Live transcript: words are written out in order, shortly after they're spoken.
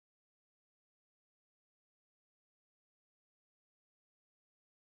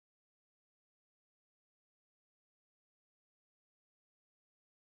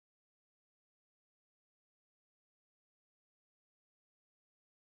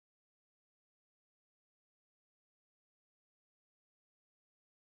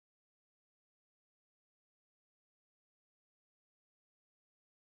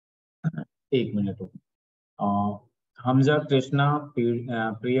एक minute Hamza, Krishna,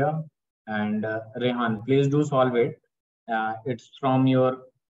 Priya, and Rehan, please do solve it. It's from your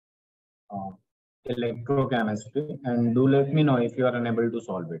uh, electrochemistry, and do let me know if you are unable to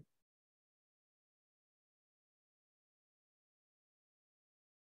solve it.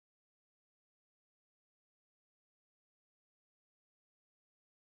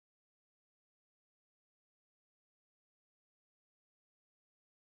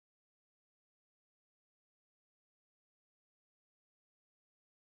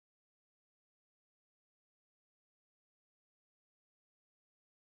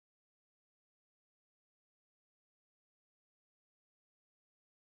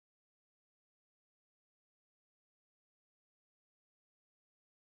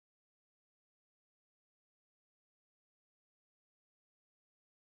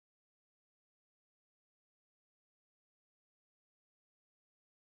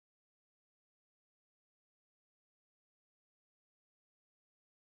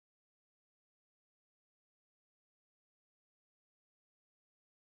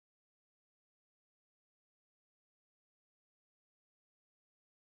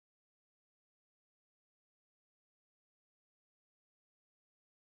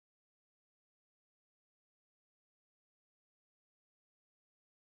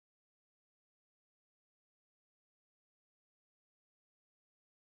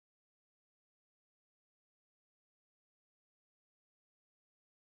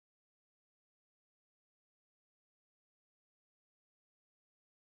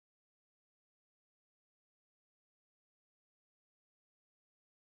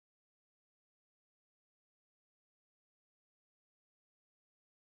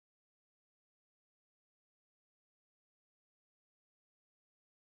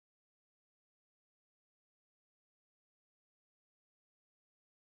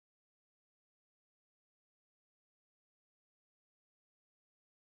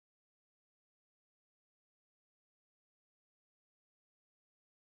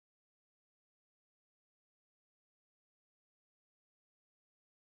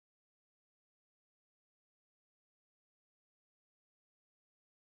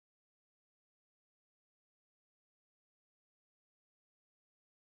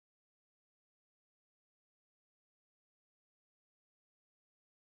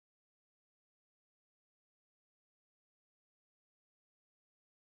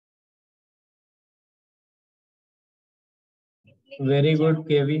 Very good,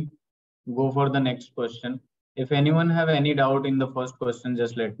 KV. Go for the next question. If anyone have any doubt in the first question,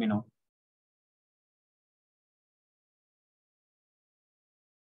 just let me know.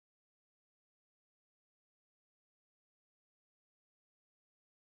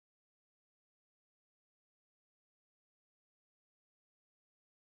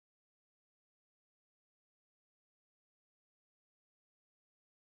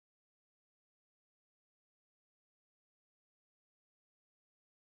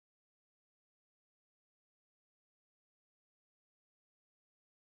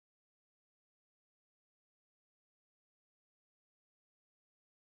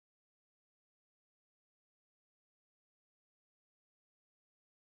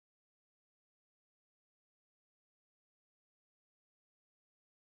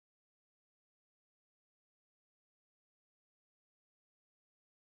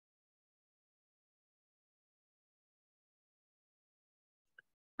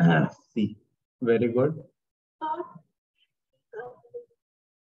 See, very good.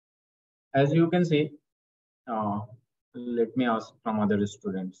 As you can see, let me ask from other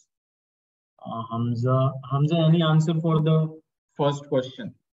students. Hamza, any answer for the first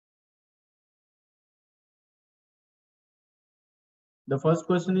question? The first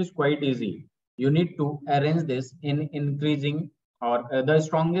question is quite easy. You need to arrange this in increasing or the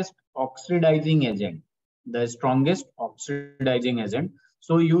strongest oxidizing agent. The strongest oxidizing agent.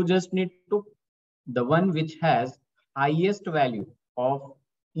 So you just need to the one which has highest value of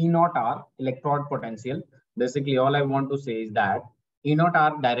E naught R electrode potential. Basically, all I want to say is that E naught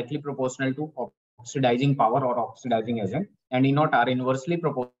R directly proportional to oxidizing power or oxidizing agent, and E naught R inversely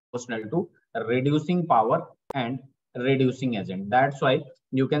proportional to reducing power and reducing agent. That's why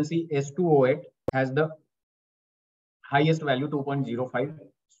you can see S2O8 has the highest value 2.05.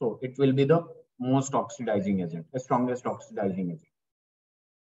 So it will be the most oxidizing agent, the strongest oxidizing agent.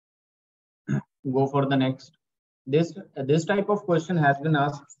 Go for the next. This type of question has been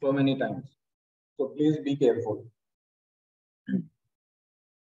asked so many times. So please be careful.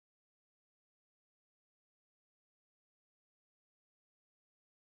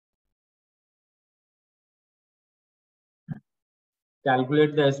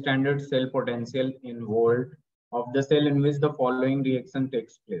 Calculate the standard cell potential in volt of the cell in which the following reaction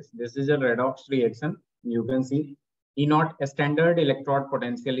takes place. This is a redox reaction. You can see E naught, a standard electrode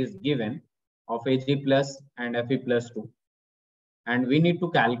potential is given of Ag plus and Fe plus 2. And we need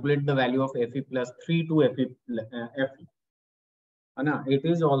to calculate the value of Fe plus 3 to Fe. It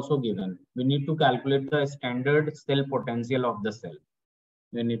is also given. We need to calculate the standard cell potential of the cell.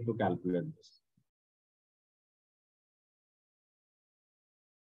 We need to calculate this.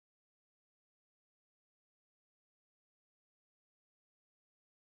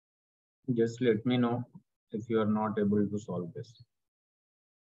 Just let me know if you are not able to solve this.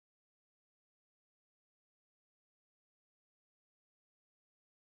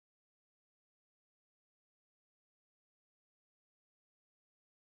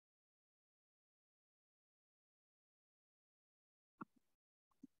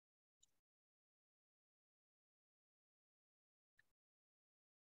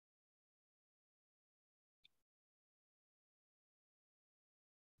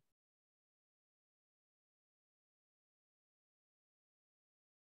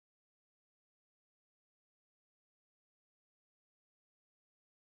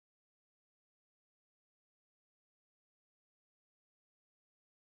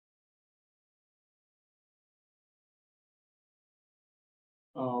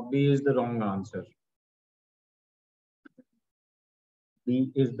 B is the wrong answer. B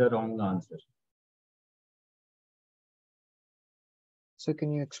is the wrong answer. So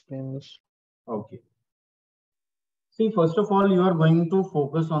can you explain this? Okay. See, first of all, you are going to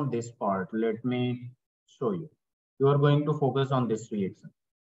focus on this part. Let me show you. You are going to focus on this reaction.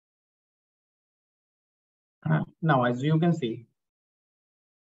 Now, as you can see,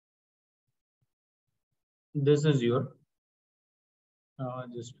 this is your,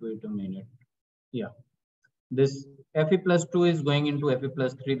 just wait a minute. Yeah. This Fe plus 2 is going into Fe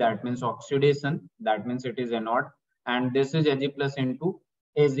plus 3. That means oxidation. That means it is anode. And this is Ag plus into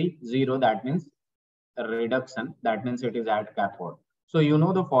Az 0. That means reduction. That means it is at cathode. So you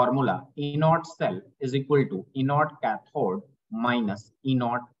know the formula. E naught cell is equal to E naught cathode minus E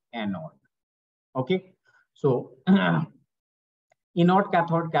naught anode. Okay. So E naught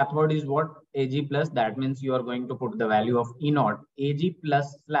cathode is what? Ag plus. That means you are going to put the value of E naught Ag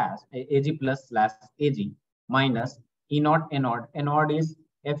plus slash Ag minus E naught anode. Anode is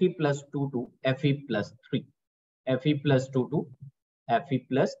Fe plus 2 to Fe plus 3. Fe plus 2 to Fe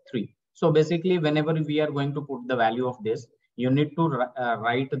plus 3. So basically, whenever we are going to put the value of this, you need to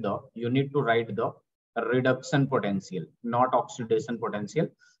write the reduction potential, not oxidation potential.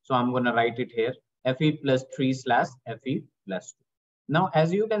 So I'm going to write it here: Fe plus 3 slash Fe plus 2. Now,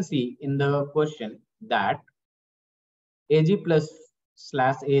 as you can see in the question that Ag plus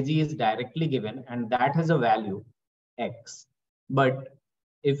slash Ag is directly given and that has a value X. But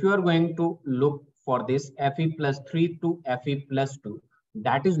if you are going to look for this Fe plus 3 to Fe plus 2,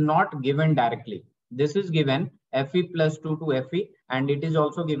 that is not given directly. This is given Fe plus 2 to Fe, and it is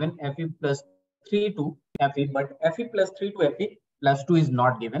also given Fe plus 3 to Fe, but Fe plus 3 to Fe plus 2 is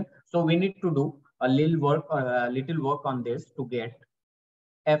not given. So we need to do a little work on this to get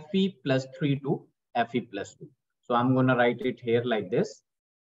Fe plus 3 to Fe plus 2. So I'm going to write it here like this,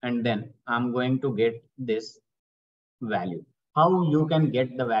 and then I'm going to get this value. How you can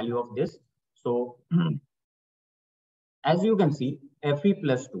get the value of this? So as you can see, Fe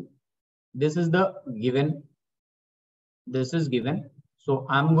plus 2, this is the given, this is given. So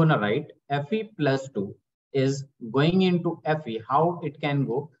I'm going to write Fe plus 2 is going into Fe. How it can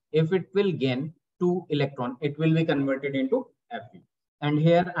go? If it will gain 2 electron, it will be converted into Fe. And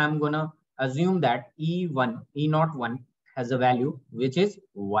here I'm going to assume that E1, E01 has a value which is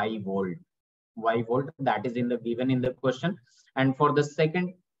Y volt. Y volt, that is given in the question. And for the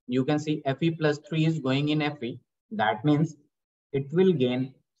second, you can see Fe plus 3 is going in Fe. That means it will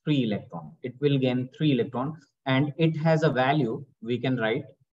gain 3 electron. It will gain 3 electron, and it has a value. We can write.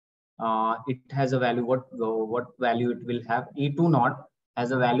 It has a value. What value it will have? E2 naught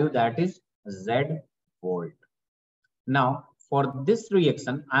has a value that is Z volt. Now, for this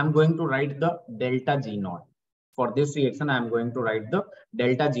reaction, I'm going to write the delta G naught. For this reaction, I'm going to write the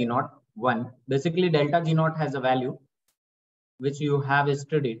delta G naught 1. Basically, delta G naught has a value which you have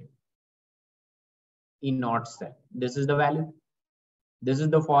studied in naught cell. This is the value. This is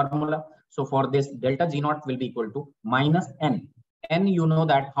the formula. So for this, delta G naught will be equal to minus N. N, you know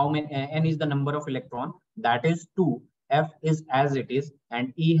that how many, N is the number of electron, that is 2. F is as it is,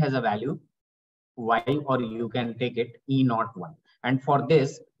 and E has a value Y, or you can take it E naught 1. And for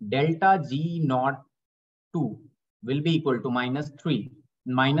this, delta G naught 2 will be equal to minus 3,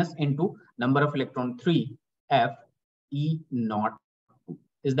 minus into number of electron 3, F E naught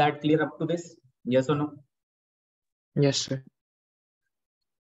Is that clear up to this? Yes or no? Yes, sir.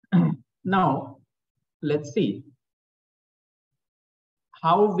 Now, let's see.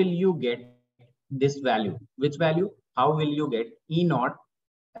 How will you get this value? Which value? How will you get E naught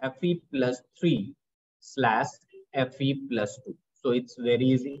Fe plus 3 slash Fe plus 2? So it's very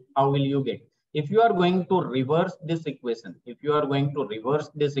easy. How will you get? If you are going to reverse this equation,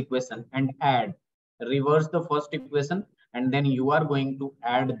 and reverse the first equation, and then you are going to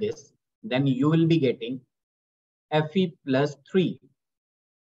add this, then you will be getting Fe plus 3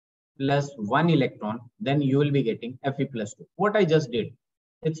 plus 1 electron, then you will be getting Fe plus 2. What I just did,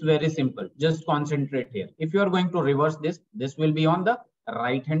 it's very simple. Just concentrate here. If you are going to reverse this, this will be on the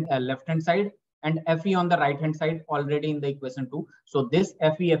left hand side, and Fe on the right hand side already in the equation 2. So this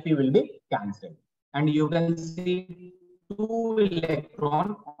Fe will be cancelled, and you can see 2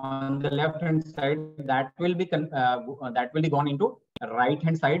 electron on the left hand side that will be gone into right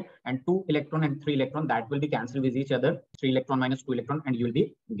hand side, and 2 electron and 3 electron that will be cancelled with each other, 3 electron minus 2 electron, and you will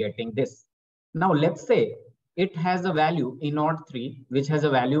be getting this. Now let's say it has a value E naught 3, which has a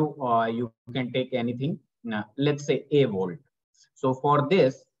value, you can take anything, let's say a volt. So for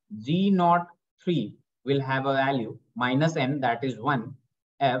this, G naught 3 will have a value minus n, that is 1,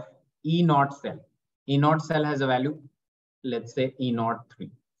 F E naught cell. E naught cell has a value, let's say E naught 3.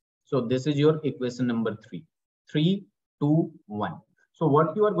 So this is your equation number 3. 3, 2, 1. So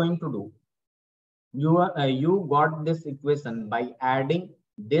what you are going to do, you got this equation by adding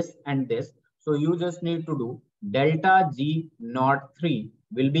this and this. So you just need to do delta G naught 3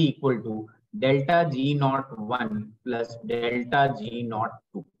 will be equal to delta G naught 1 plus delta G naught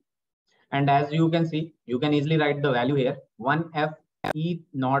 2. And as you can see, you can easily write the value here. 1 F E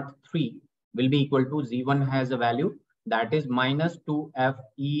naught 3 will be equal to G1 has a value that is minus 2 F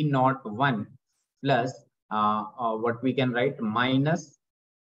E naught 1 plus what we can write minus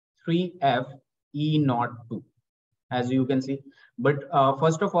 3F E naught 2, as you can see. But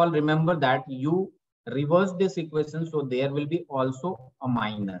first of all, remember that you reverse this equation, so there will be also a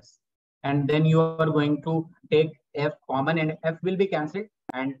minus. And then you are going to take F common, and F will be cancelled,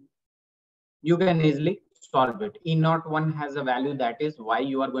 and you can easily solve it. E naught 1 has a value, that is Y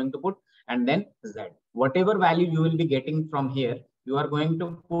you are going to put, and then Z. Whatever value you will be getting from here, you are going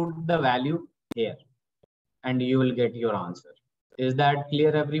to put the value here, and you will get your answer. Is that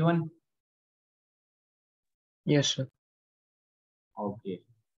clear, everyone? Yes, sir. Okay.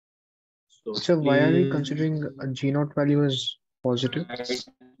 So Why are we considering a G naught value as positive?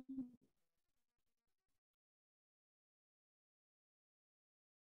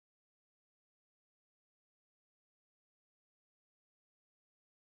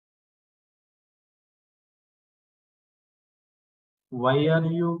 Why are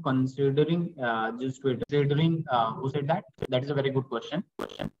you considering, just wait, considering, who said that? That is a very good question.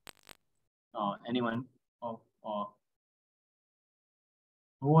 Anyone?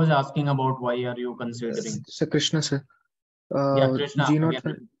 Who was asking about why are you considering? So Krishna, sir. Yeah, Krishna. G naught.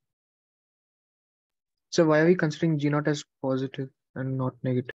 So why are we considering G naught as positive and not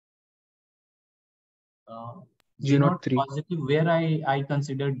negative? G naught positive. Where I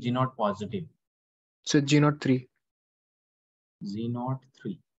considered G naught positive. So G naught 3. G naught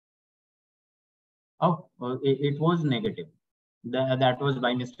 3. Oh, it was negative. That was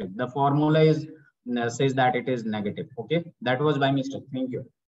by mistake. The formula is says that it is negative. Okay, that was by mistake. Thank you.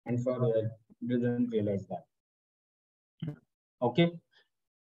 And sorry, I didn't realize that. Okay.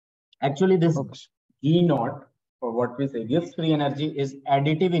 Actually, this E naught, or what we say, gives free energy, is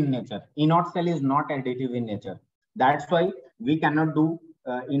additive in nature. E naught cell is not additive in nature. That's why we cannot do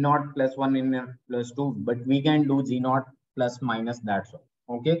E naught plus 1, E naught plus 2, but we can do G naught plus minus. That's all.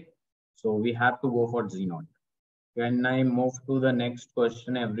 Okay. So we have to go for G naught. Can I move to the next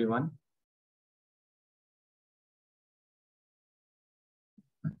question, everyone?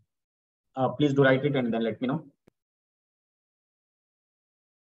 Please do write it and then let me know.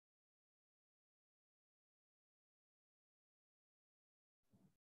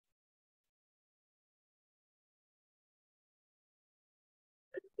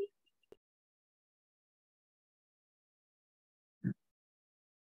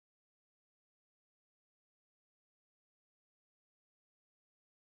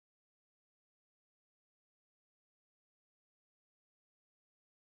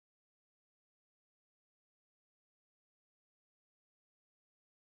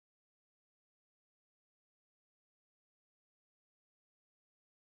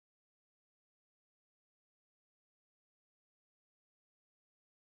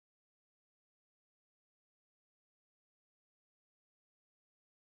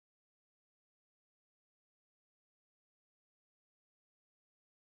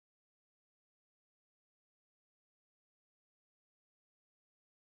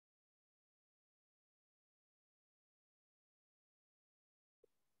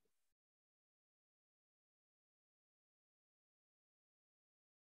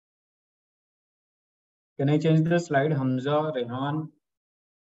 Can I change the slide? Hamza, Rehan,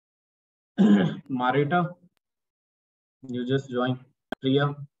 Marita, you just join.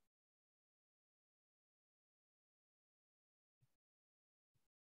 Priya.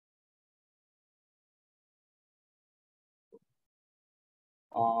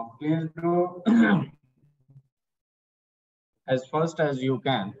 Please do as fast as you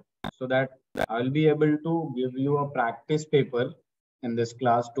can so that I'll be able to give you a practice paper in this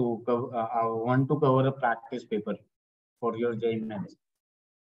class to cover. I want to cover a practice paper for your JEE Mains.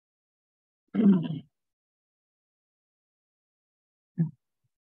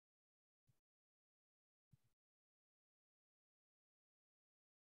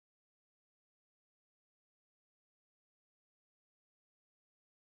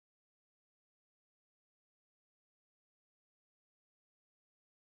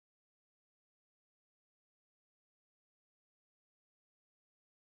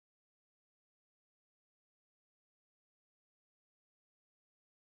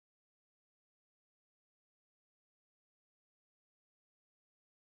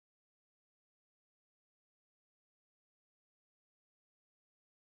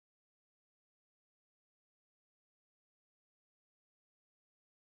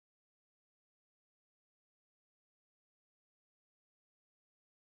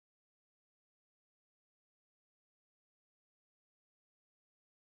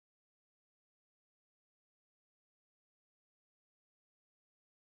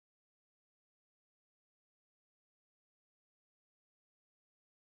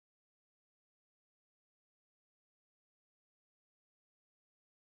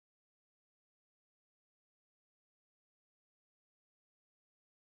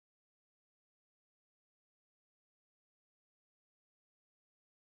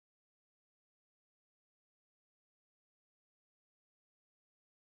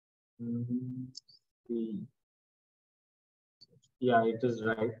 See. Yeah, it is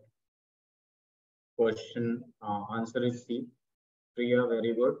right. Question answer is C. Priya,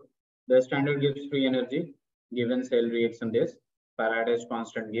 very good. The standard gives free energy. Given cell reaction this. Faraday's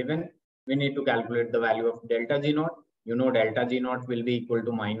constant given. We need to calculate the value of delta G naught. You know delta G naught will be equal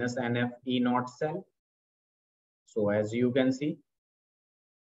to minus NF E naught cell. So as you can see,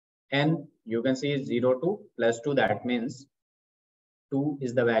 N you can see is 0 to plus 2. That means 2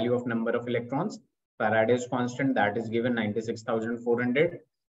 is the value of number of electrons. Faraday's constant that is given 96,400.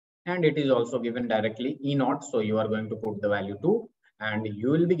 And it is also given directly E naught. So you are going to put the value 2 and you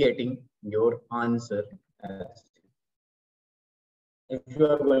will be getting your answer as if you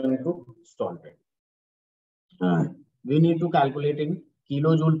are going to solve it. We need to calculate in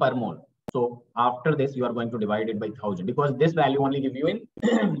kilojoule per mole. So after this, you are going to divide it by 1000 because this value only give you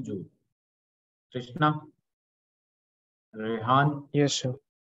in joule. Krishna, Rehan. Yes, sir.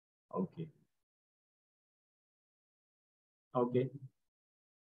 Okay. Okay.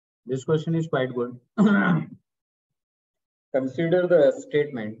 This question is quite good. Consider the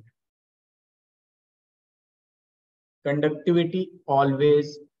statement. Conductivity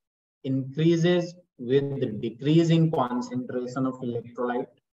always increases with decreasing concentration of electrolyte.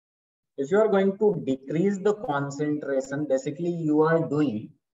 If you are going to decrease the concentration, basically you are doing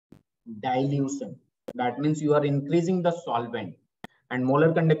dilution. That means you are increasing the solvent, and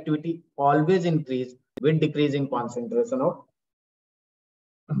molar conductivity always increase with decreasing concentration of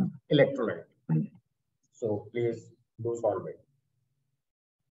electrolyte. So please do solve it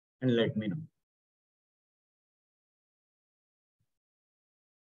and let me know.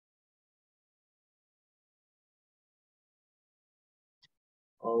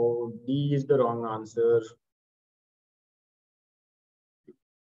 Oh, D is the wrong answer.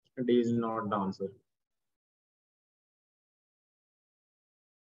 D is not the answer.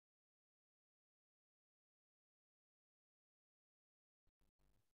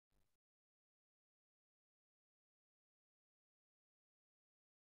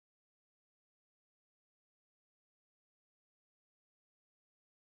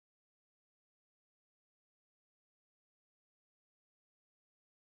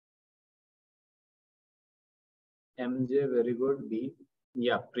 MJ, very good. B.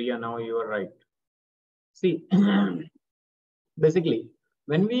 Yeah, Priya, now you are right. See, basically,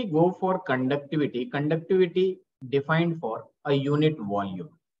 when we go for conductivity, conductivity defined for a unit volume.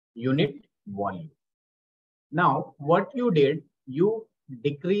 Unit volume. Now, what you did, you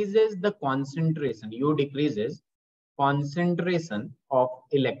decreases the concentration. You decreases concentration of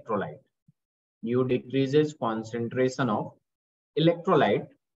electrolyte. You decreases concentration of electrolyte.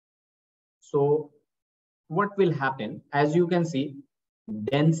 So what will happen? As you can see,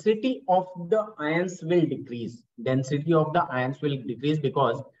 density of the ions will decrease. Density of the ions will decrease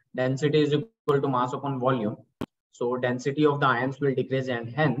because Density is equal to mass upon volume. So density of the ions will decrease and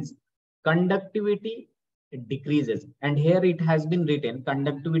hence conductivity decreases. And here it has been written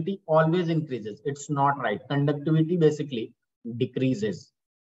conductivity always increases. It's not right. Conductivity basically decreases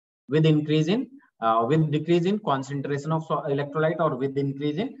with decrease in concentration of electrolyte or with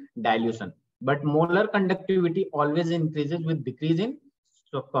increase in dilution. But molar conductivity always increases with decrease in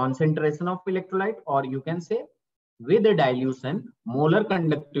concentration of electrolyte, or you can say with the dilution, molar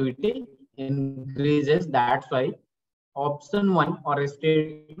conductivity increases. That's why option 1 or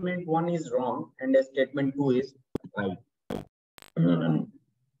statement 1 is wrong and statement 2 is right.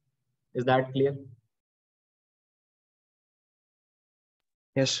 Is that clear?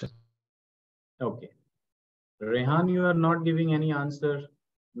 Yes, sir. Okay. Rehan, you are not giving any answer,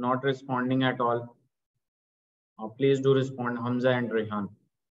 not responding at all. Please do respond, Hamza and Rehan.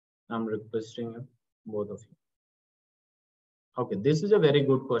 I'm requesting you, both of you. Okay, this is a very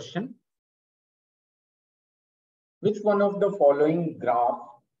good question. Which one of the following graph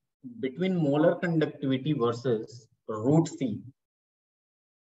between molar conductivity versus root C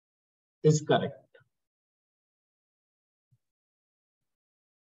is correct?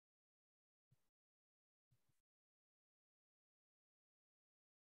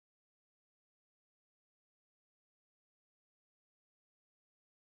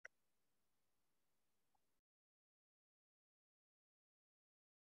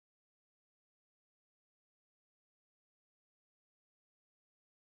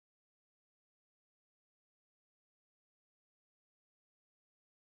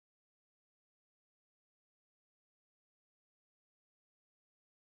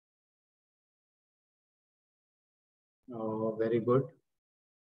 Oh, very good.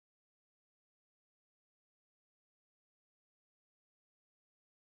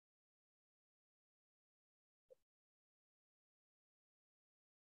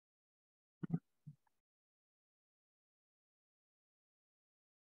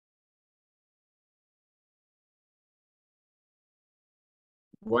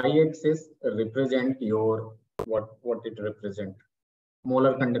 Y-axis represent your what it represent?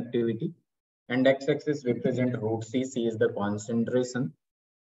 Molar conductivity. And x-axis represent root C. C is the concentration.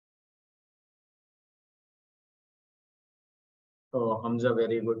 Oh, Hamza,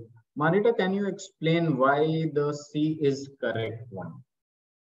 very good. Marita, can you explain why the C is correct one?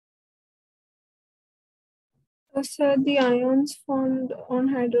 So the ions formed on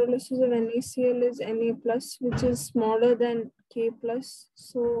hydrolysis of NaCl is Na plus, which is smaller than K plus.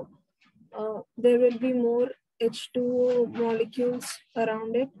 So there will be more H2O molecules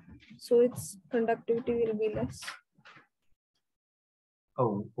around it. So its conductivity will be less.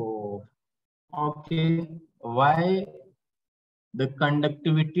 Oh, okay. Why the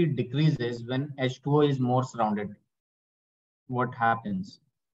conductivity decreases when H2O is more surrounded? What happens?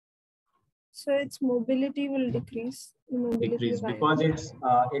 So its mobility will decrease. Decrease because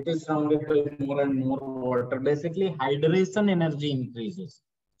it is surrounded by more and more water. Basically, hydration energy increases.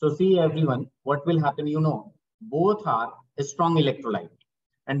 So see everyone, what will happen? You know, both are a strong electrolyte,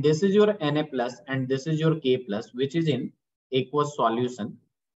 and this is your Na plus, and this is your K plus, which is in aqueous solution.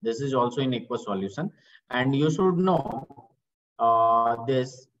 This is also in aqueous solution, and you should know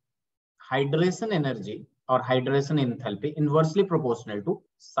this hydration energy or hydration enthalpy inversely proportional to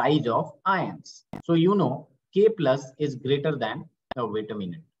size of ions. So you know K plus is greater than wait a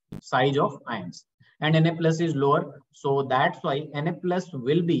minute, size of ions, and Na plus is lower. So that's why Na plus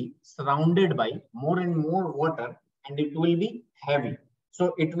will be surrounded by more and more water and it will be heavy.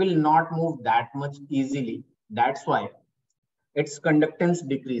 So it will not move that much easily. That's why its conductance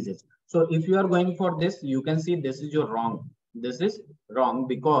decreases. So if you are going for this, you can see this is your wrong. This is wrong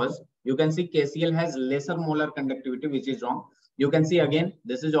because you can see KCl has lesser molar conductivity, which is wrong. You can see again,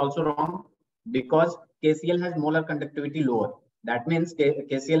 this is also wrong because KCl has molar conductivity lower. That means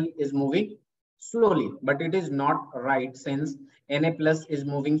KCl is moving slowly, but it is not right since Na plus is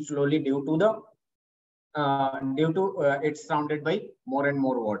moving slowly due to it's surrounded by more and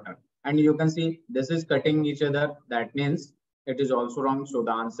more water. And you can see this is cutting each other. That means it is also wrong. So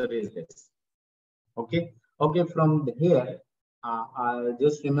the answer is this. Okay. Okay. From here, I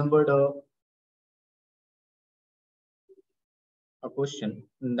just remembered a question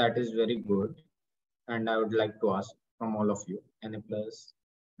that is very good. And I would like to ask from all of you, Na plus,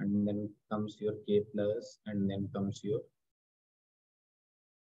 and then comes your K plus, and then comes your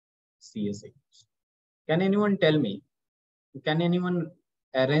CSA. Can anyone tell me, can anyone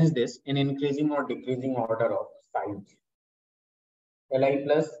arrange this in increasing or decreasing order of size? Li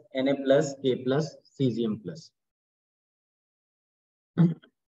plus, Na plus, K plus, cesium plus.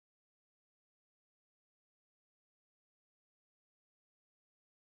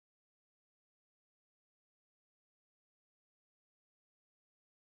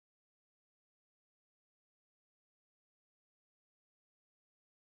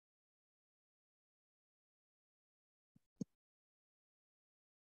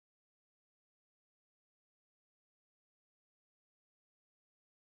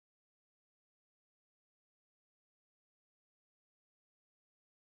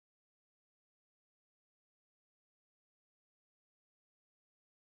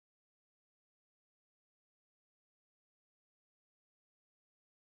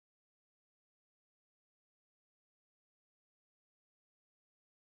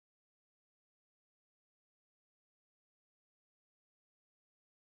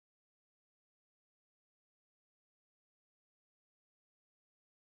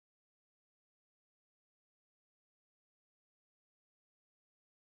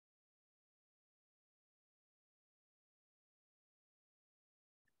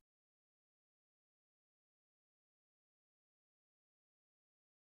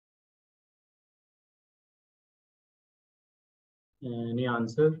 Any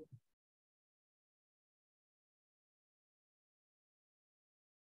answer?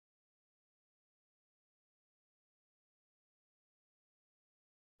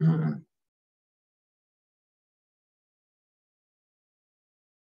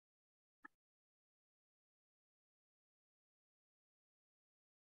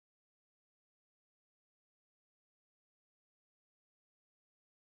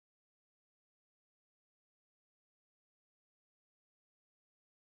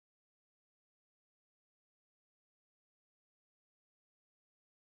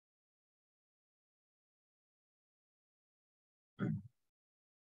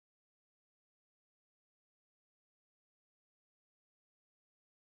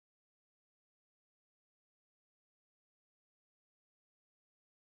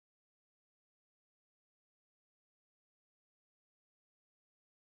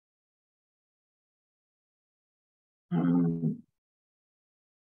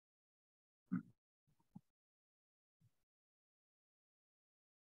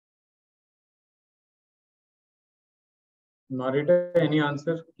 Narita, any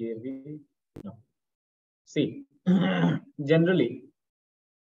answer? KV? No. See, generally,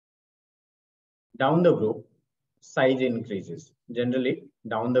 down the group, size increases. Generally,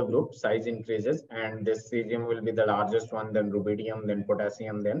 down the group, size increases, and this cesium will be the largest one, then rubidium, then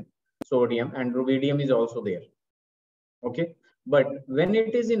potassium, then sodium, and rubidium is also there. Okay, but when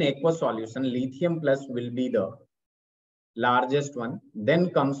it is in aqueous solution, lithium plus will be the largest one. Then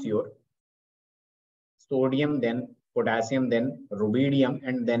comes your sodium, then potassium, then rubidium,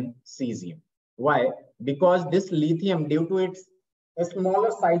 and then cesium. Why? Because this lithium, due to its a smaller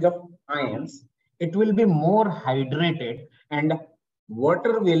size of ions, it will be more hydrated, and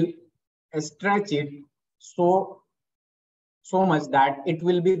water will stretch it so much that it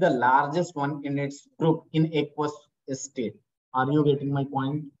will be the largest one in its group in aqueous state. Are you getting my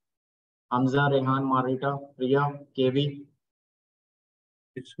point? Hamza, Rehan, Marita, Priya, KV?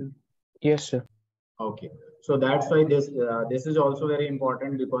 Yes, sir. Yes, sir. Okay, so that's why this is also very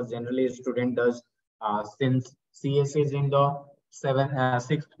important, because generally a student does since CS is in the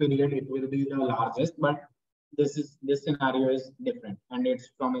sixth period, it will be the largest, but this scenario is different and it's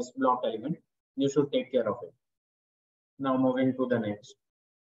from a block element. You should take care of it. Now moving to the next.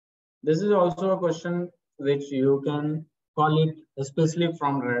 This is also a question which you can call it, especially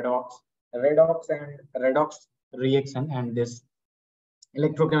from redox and redox reaction, and this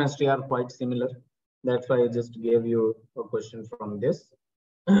electrochemistry are quite similar. That's why I just gave you a question from this.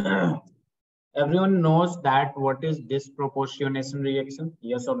 Everyone knows that what is disproportionation reaction?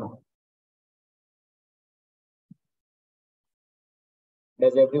 Yes or no?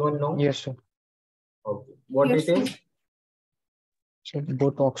 Does everyone know? Yes, sir. Okay. What Yes, it is? So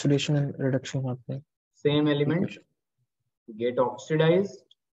both oxidation and reduction happen. Same element get oxidized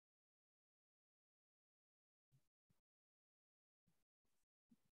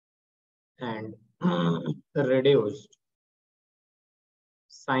and reduced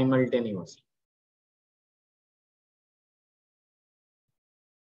simultaneously.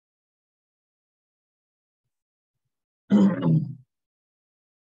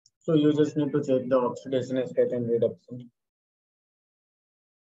 So you just need to check the oxidation state and reduction.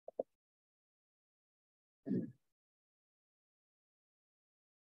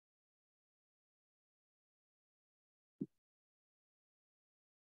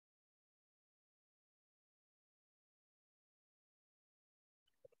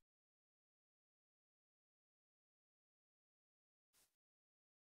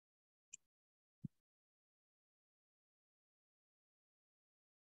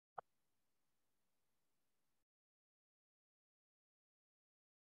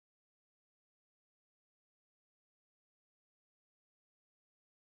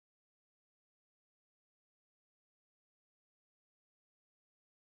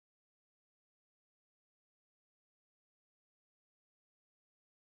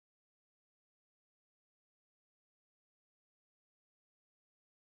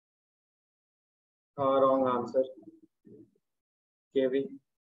 Wrong answer. KV.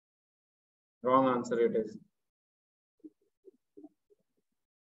 Wrong answer it is.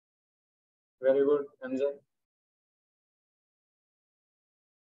 Very good, Hamza.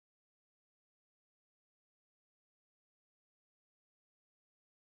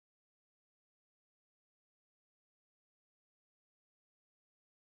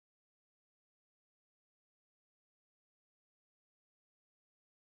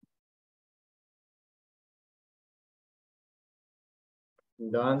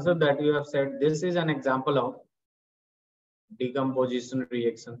 The answer that you have said, this is an example of decomposition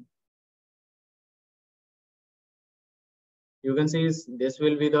reaction. You can see this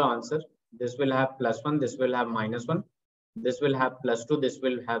will be the answer. This will have +1, this will have -1, this will have +2, this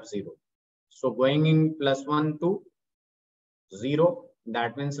will have 0. So going in +1 to 0,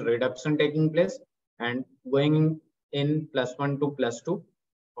 that means reduction taking place, and going in +1 to +2,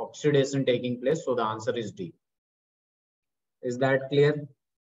 oxidation taking place. So the answer is D. Is that clear?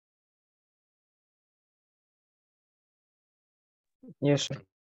 Yes, sir.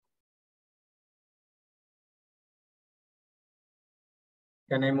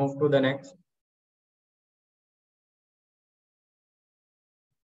 Can I move to the next?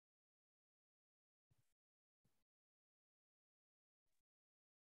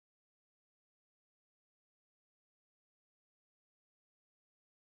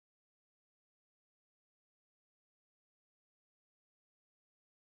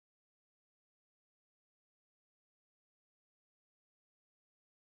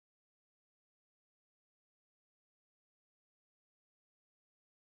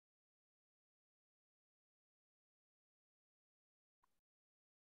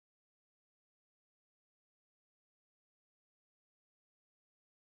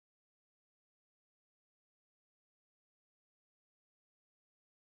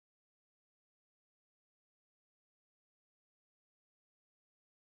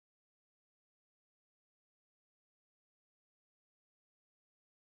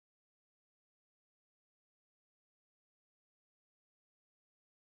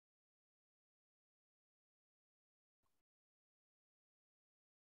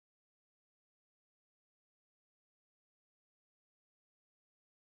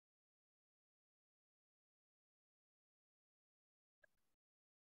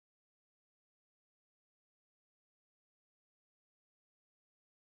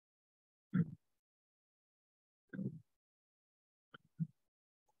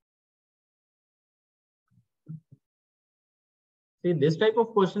 See, this type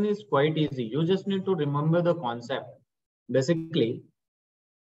of question is quite easy. You just need to remember the concept. Basically,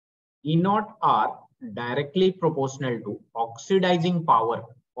 E naught R directly proportional to oxidizing power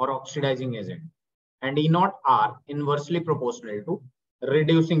or oxidizing agent, and E naught R inversely proportional to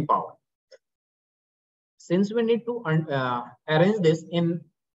reducing power. Since we need to arrange this in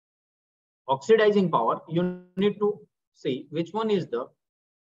oxidizing power, you need to see which one is the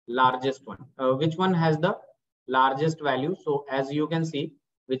largest one, which one has the largest value. So as you can see,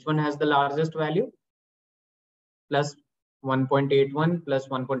 which one has the largest value? Plus 1.81 plus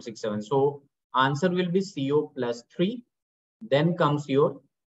 1.67. So answer will be CO plus 3. Then comes your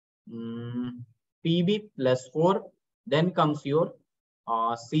PB plus 4. Then comes your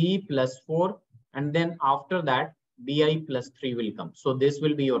CE plus 4. And then after that, BI plus 3 will come. So this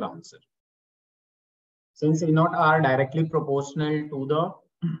will be your answer. Since E naught are directly proportional to the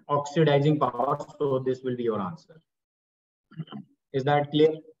oxidizing power, so this will be your answer. Is that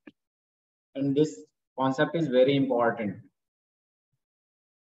clear? And this concept is very important.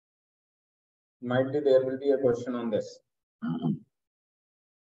 Might be there will be a question on this. Can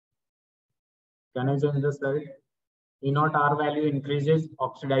I change the slide? E naught R value increases,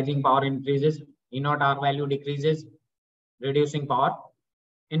 oxidizing power increases. E naught R value decreases, reducing power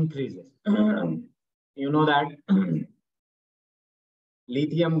increases. You know that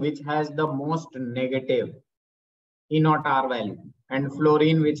lithium, which has the most negative E naught R value, and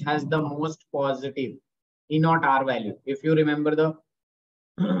fluorine, which has the most positive E naught R value. If you remember the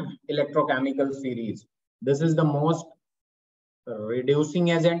electrochemical series, this is the most reducing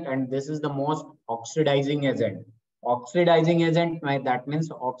agent and this is the most oxidizing agent. Oxidizing agent, that means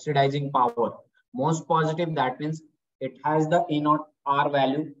oxidizing power. Most positive, that means it has the E naught R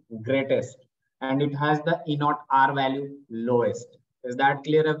value greatest and it has the E naught R value lowest. Is that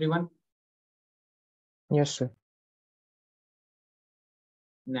clear, everyone? Yes, sir.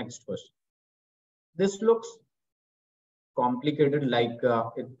 Next question. This looks complicated, like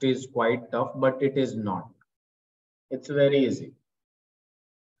it is quite tough, but it is not. It's very easy.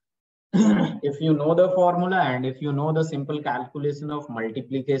 If you know the formula and if you know the simple calculation of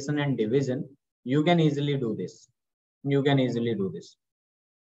multiplication and division, you can easily do this. You can easily do this.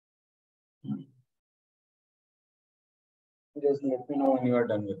 Just let me know when you are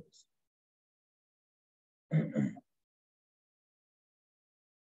done with this.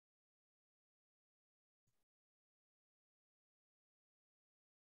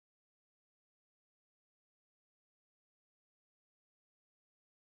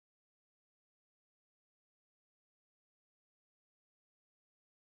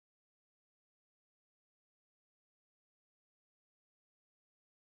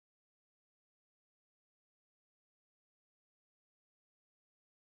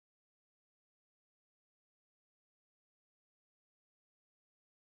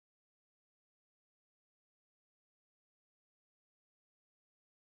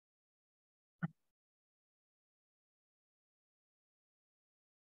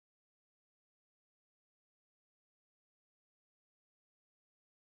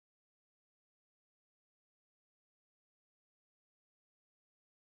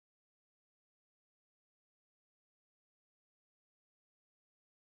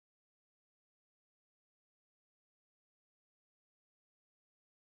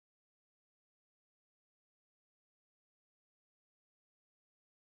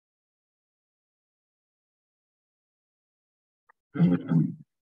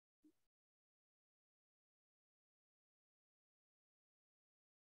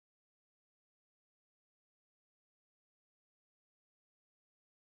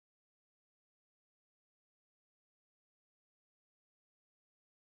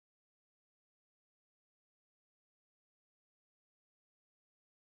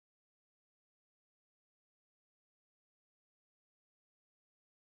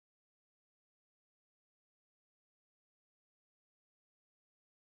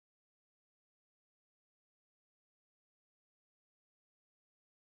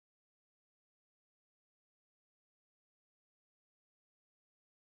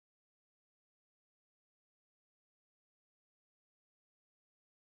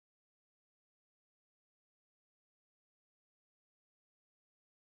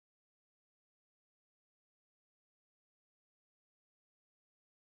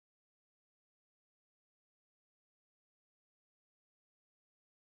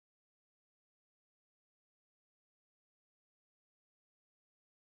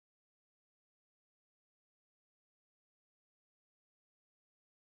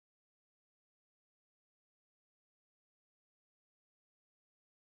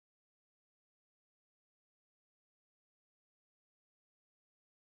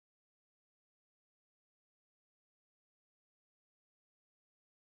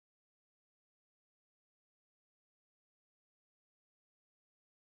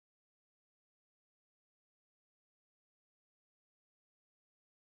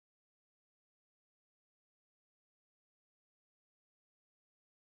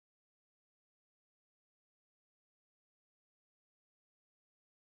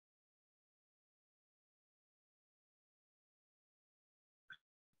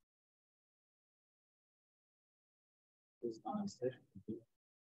 Is the answer.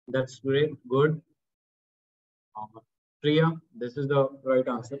 That's great. Good. Priya, this is the right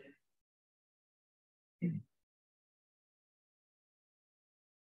answer.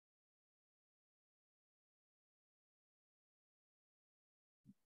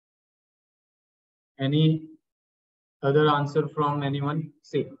 Any other answer from anyone?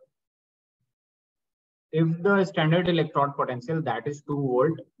 See, if the standard electrode potential, that is 2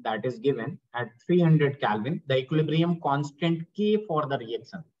 volt, that is given at 300 Kelvin, the equilibrium constant K for the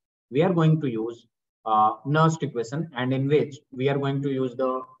reaction, we are going to use Nernst equation, and in which we are going to use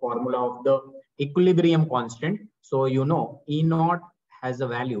the formula of the equilibrium constant. So you know E naught has a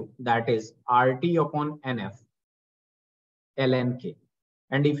value that is RT upon NF ln K.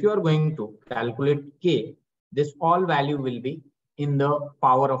 And if you are going to calculate K, this all value will be in the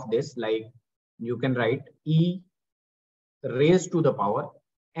power of this, like you can write E raised to the power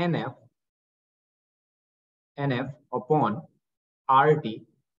NF upon RT,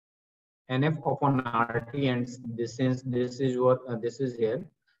 NF upon RT, and this is what this is here.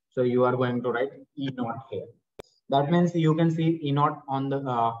 So you are going to write E naught here. That means you can see E naught on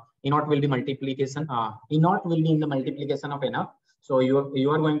the E naught will be multiplication. E naught will be in the multiplication of NF. So you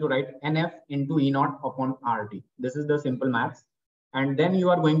are going to write NF into E naught upon RT. This is the simple maths, and then you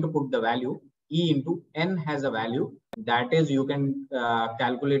are going to put the value E into N has a value that is you can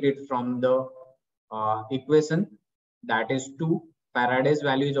calculate it from the equation, that is 2. Faraday's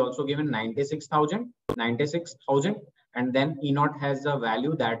value is also given 96,000, and then E naught has a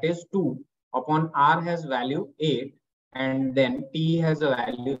value that is 2 upon R has value 8, and then T has a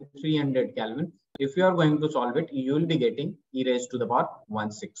value 300 Kelvin. If you are going to solve it, you will be getting E raised to the power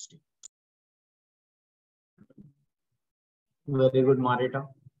 160. Very good, Marita.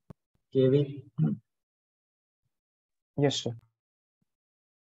 KV. Yes, sir.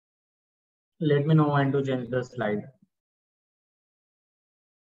 Let me know when to change the slide.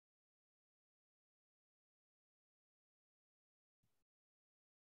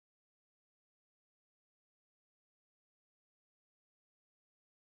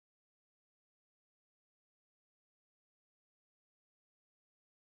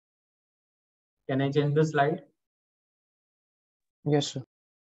 Can I change the slide? Yes, sir.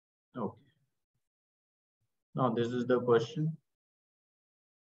 Okay. Now this is the question.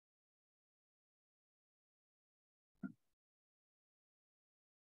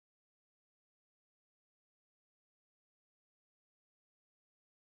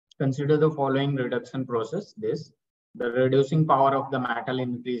 Consider the following reduction process. The reducing power of the metal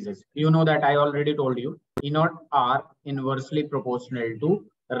increases. You know that I already told you E naught are inversely proportional to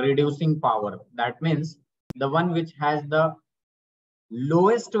reducing power. That means the one which has the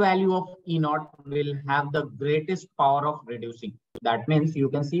lowest value of E naught will have the greatest power of reducing. That means you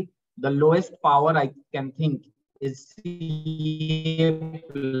can see the lowest power I can think is Ca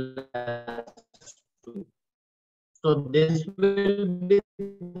plus 2. So this will be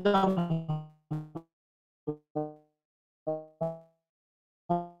the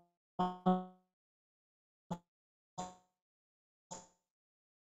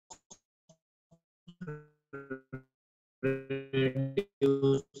reducing.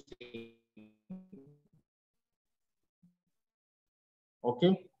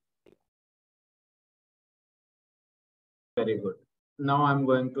 Okay, very good. Now I'm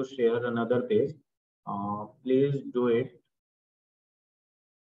going to share another page. Please do it.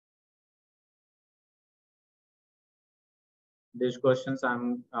 These questions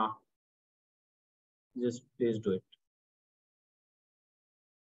I'm just please do it.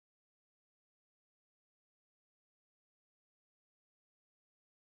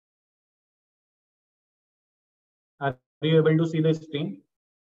 Are you able to see the screen?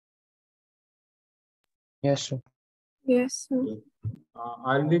 Yes, sir. Yes, sir. Okay.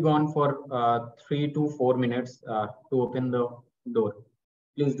 I'll be gone for 3 to 4 minutes to open the door.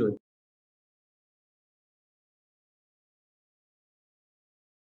 Please do it.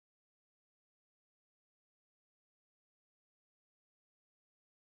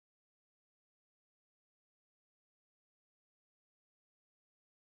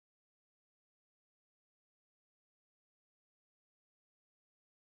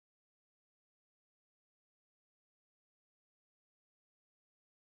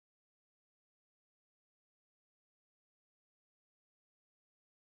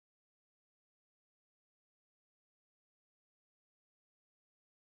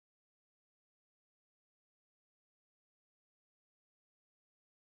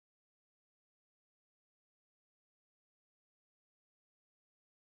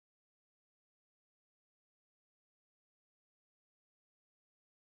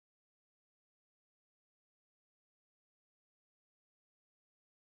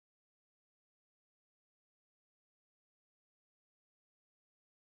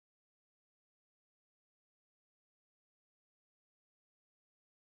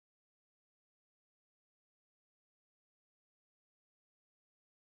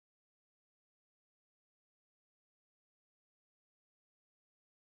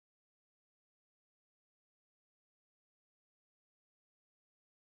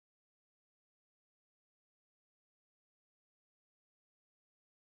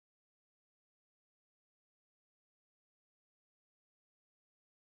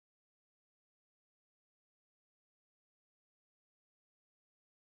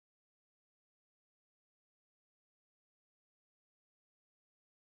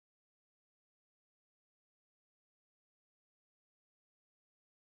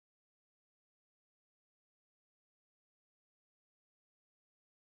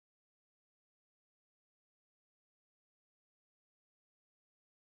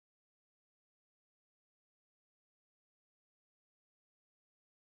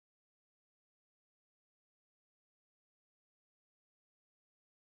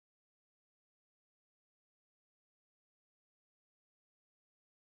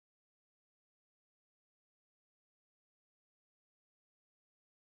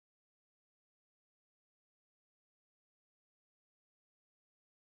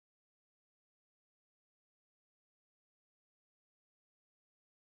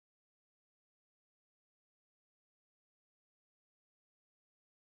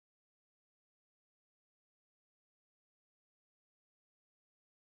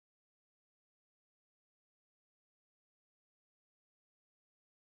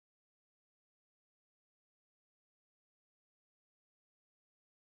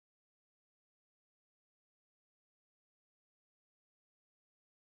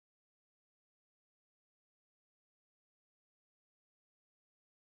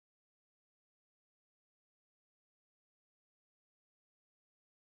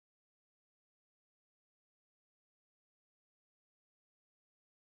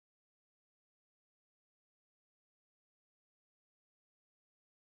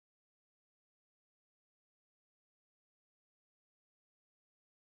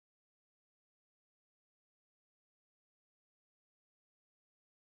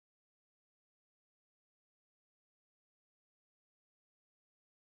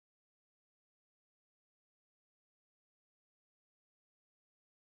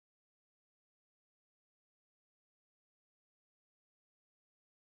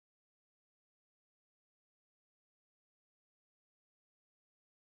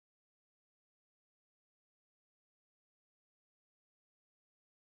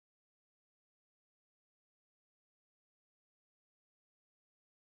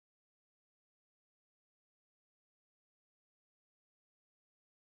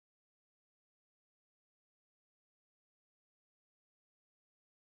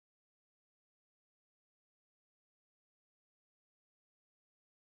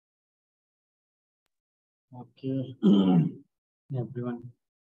 Okay, everyone.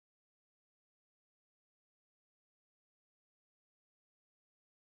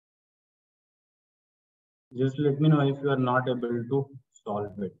 Just let me know if you are not able to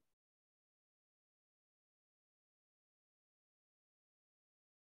solve it.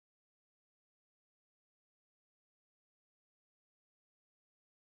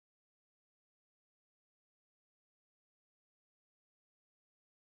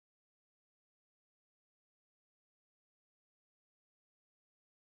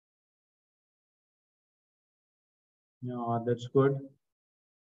 Yeah, that's good.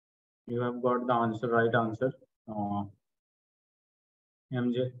 You have got the answer, right answer,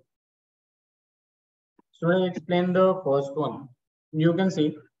 MJ. So I explain the first one. You can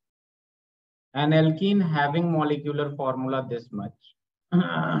see an alkene having molecular formula this much.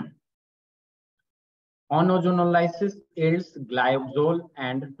 On ozonolysis yields glyazole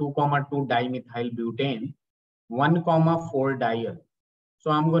and 2,2 dimethyl butane, 1,4 diol.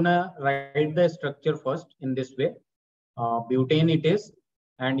 So I'm gonna write the structure first in this way. Butane it is,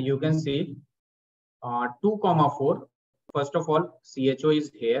 and you can see 2,4. First of all, CHO is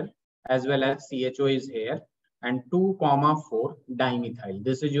here as well as CHO is here, and 2,4 dimethyl.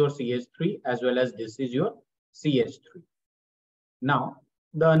 This is your CH3 as well as this is your CH3. Now,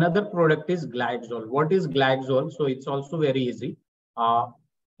 the another product is glyazole. What is glyazole? So it's also very easy.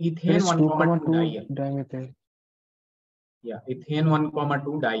 It Ethane is 1,2 diol. dimethyl. Yeah, ethane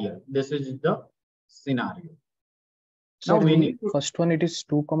 1,2 diol. This is the scenario. Sir, Now we in need to first one it is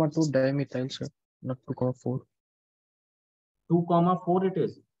 2,2 dimethyl, sir, not 2,4. 2,4 it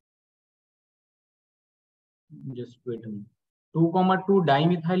is. Just wait a minute. 2,2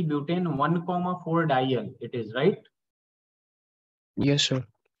 dimethyl butane 1,4 diol. It is right. Yes, sir.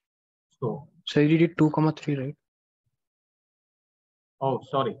 So, So you did 2,3, right? oh,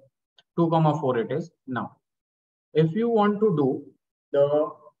 sorry, 2,4 it is. Now, if you want to do the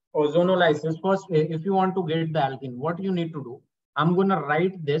ozonolysis first, if you want to get the alkene, what you need to do? I'm gonna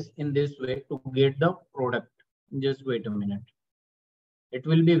write this in this way to get the product. Just wait a minute. It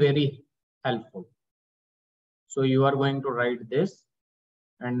will be very helpful. So you are going to write this,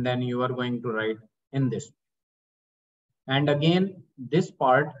 and then you are going to write in this. And again, this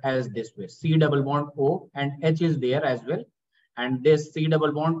part as this way, C double bond O and H is there as well. And this C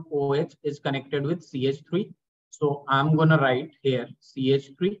double bond OH is connected with CH3. So I'm gonna write here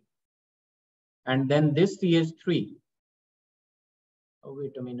CH3, and then this CH3. Oh,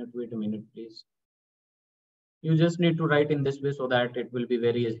 wait a minute, please. You just need to write in this way so that it will be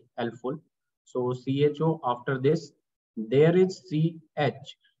very helpful. So CHO, after this, there is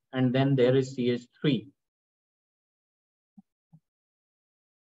CH, and then there is CH3.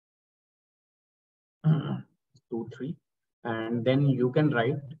 2, 3, and then you can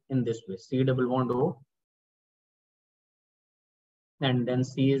write in this way, C double bond O, and then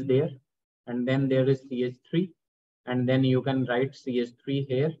C is there, and then there is CH3, and then you can write CH3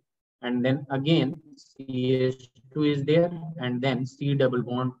 here, and then again CH2 is there, and then C double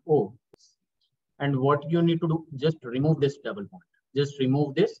bond O. And what you need to do, just remove this double bond. Just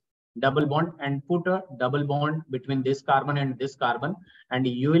remove this double bond and put a double bond between this carbon and this carbon, and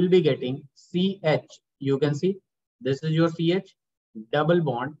you will be getting CH. You can see this is your CH, double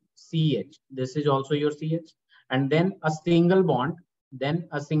bond CH. This is also your CH, and then a single bond,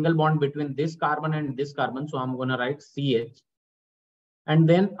 between this carbon and this carbon. So I'm gonna write CH, and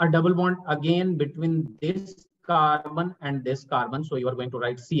then a double bond again between this carbon and this carbon. So you are going to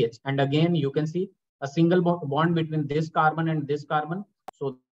write CH, and again you can see a single bond between this carbon and this carbon.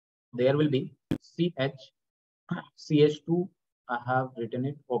 So there will be CH, CH2. I have written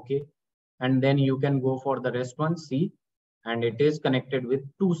it, okay. And then you can go for the rest one, C, and it is connected with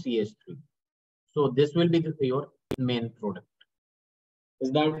 2CH3. So this will be your main product.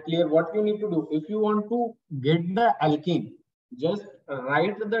 Is that clear? What you need to do, if you want to get the alkene, just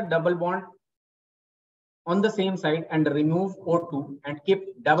write the double bond on the same side and remove O2 and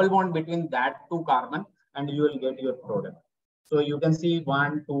keep double bond between that two carbon, and you will get your product. So you can see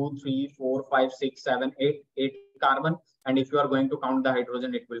 1, 2, 3, 4, 5, 6, 7, 8, 8 carbon. And if you are going to count the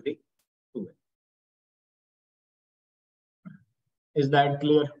hydrogen, it will be 2. Is that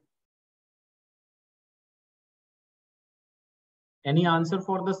clear? Any answer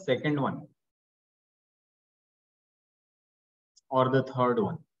for the second one or the third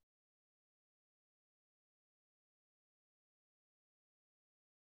one?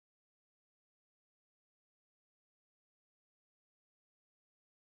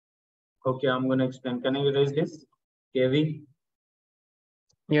 Okay, I'm going to explain. Can I erase this? KV?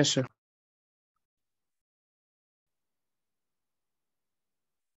 Yes, sir.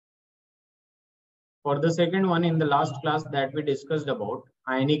 For the second one, in the last class that we discussed about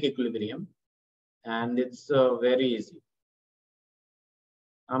ionic equilibrium, and it's very easy.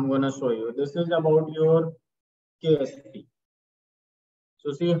 I'm going to show you. This is about your KSP.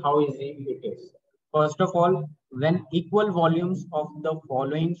 So see how easy it is. First of all, when equal volumes of the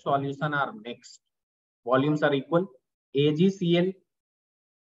following solution are mixed, volumes are equal, AgCl,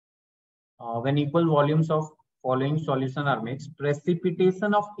 when equal volumes of following solution are mixed,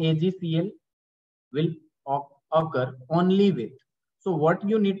 precipitation of AgCl will occur only with. So what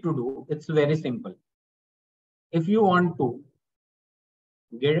you need to do, it's very simple. If you want to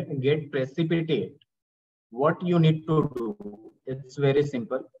get precipitate, what you need to do, it's very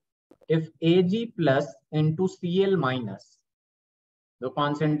simple. If Ag plus into Cl minus, the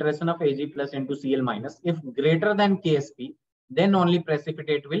concentration of Ag plus into Cl minus, if greater than Ksp, then only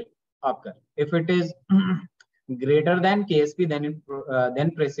precipitate will occur. If it is greater than Ksp,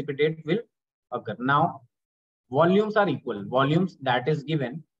 then precipitate will occur. Now, volumes are equal. Volumes that is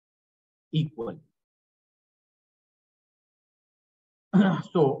given equal.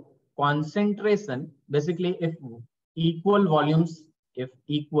 So concentration, basically, if equal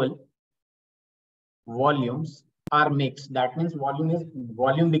volumes are mixed, that means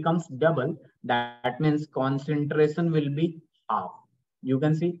volume becomes double. That means concentration will be half. You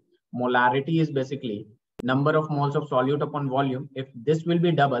can see molarity is basically number of moles of solute upon volume. If this will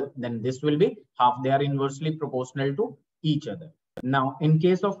be double, then this will be half. They are inversely proportional to each other. Now, in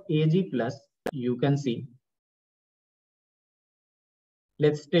case of Ag plus, you can see.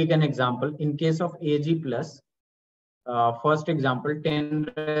 Let's take an example. In case of Ag plus, first example, 10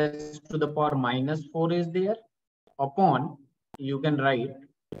 raised to the power minus 4 is there. Upon, you can write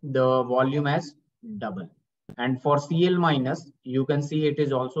the volume as double. And for Cl minus, you can see it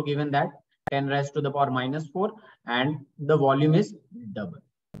is also given that 10 raised to the power minus 4 and the volume is double.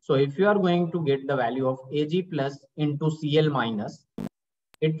 So if you are going to get the value of Ag plus into Cl minus,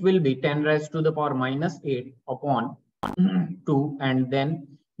 it will be 10 raised to the power minus 8 upon 2, and then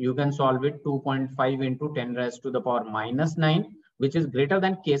you can solve it 2.5 into 10 raised to the power minus 9, which is greater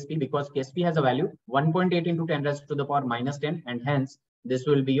than Ksp, because Ksp has a value 1.8 into 10 raised to the power minus 10, and hence this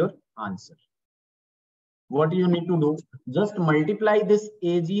will be your answer. What you need to do, just multiply this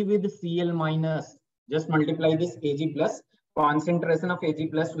Ag with Cl minus. Just multiply this Ag plus, concentration of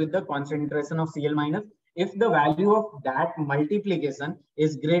Ag plus with the concentration of Cl minus. If the value of that multiplication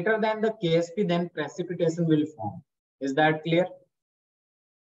is greater than the Ksp, then precipitation will form. Is that clear?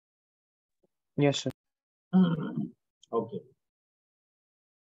 Yes, sir. Okay.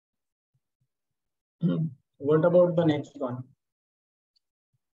 What about the next one?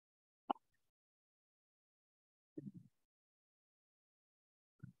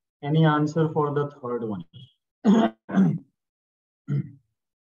 Any answer for the third one?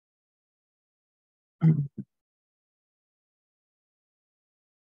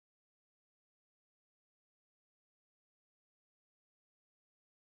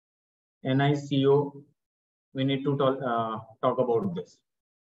 NiCO, we need to talk about this.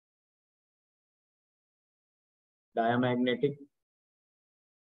 Diamagnetic,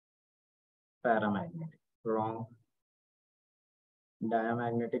 paramagnetic. Wrong.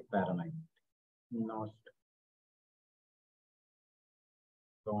 Diamagnetic, paramagnetic. Not.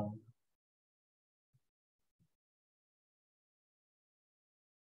 Wrong.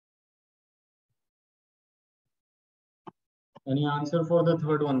 Any answer for the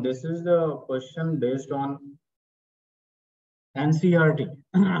third one? This is the question based on NCERT.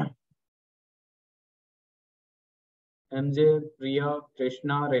 MJ, Priya,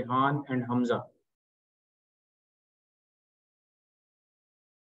 Krishna, Rehan, and Hamza.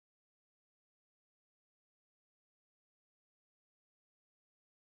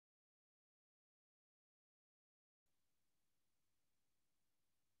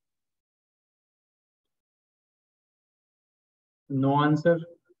 No answer.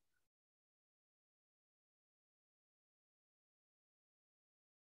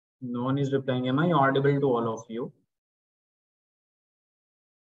 No one is replying. Am I audible to all of you?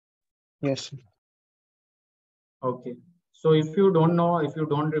 Yes, sir. Okay. So if you don't know, if you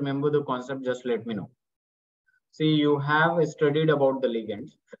don't remember the concept, just let me know. See, you have studied about the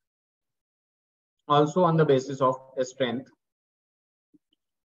ligands. Also on the basis of strength.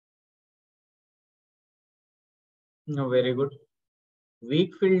 No, very good.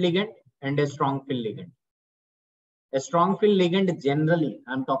 Weak field ligand and a strong field ligand. A strong field ligand generally,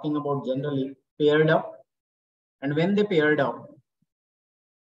 I'm talking about generally, paired up. And when they paired up,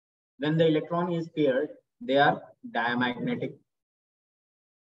 when the electron is paired, they are diamagnetic.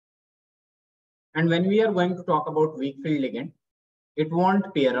 And when we are going to talk about weak field ligand, it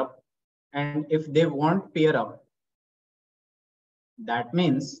won't pair up. And if they won't pair up, that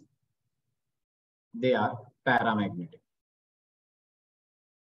means they are paramagnetic.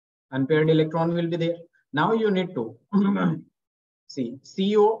 Unpaired electron will be there. Now you need to see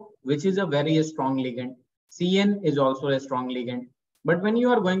CO, which is a very strong ligand. CN is also a strong ligand. But when you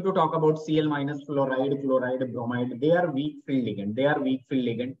are going to talk about Cl minus, fluoride, chloride, bromide, they are weak field ligand. They are weak field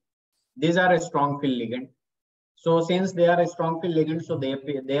ligand. These are a strong field ligand. So since they are a strong field ligand, so they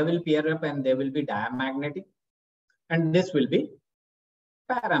will pair up and they will be diamagnetic. And this will be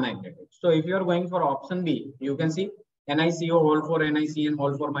paramagnetic. So if you are going for option B, you can see NiCO whole 4, NiCN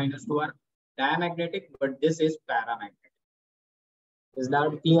whole 4 minus 2 are diamagnetic, but this is paramagnetic. Is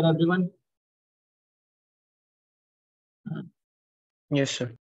that clear, everyone? Yes,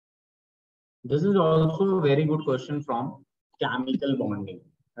 sir. This is also a very good question from chemical bonding,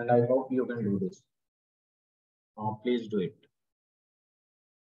 and I hope you can do this. Please do it.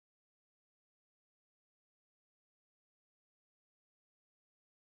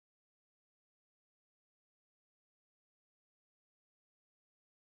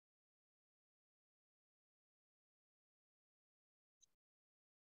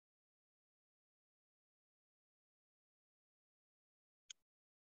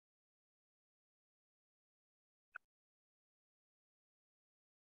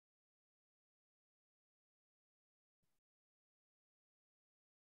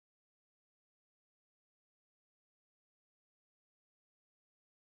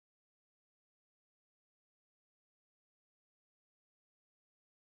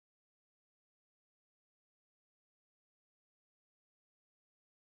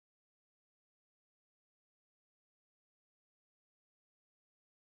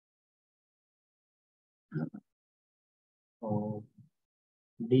 Oh,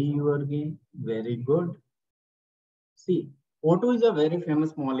 D you again. Very good. See, O2 is a very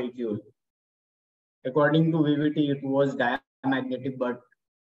famous molecule. According to VVT, it was diamagnetic, but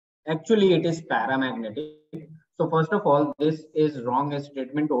actually it is paramagnetic. So first of all, this is wrong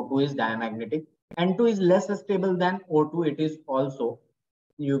statement. O2 is diamagnetic. N2 is less stable than O2. It is also,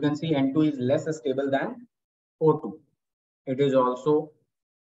 you can see N2 is less stable than O2. It is also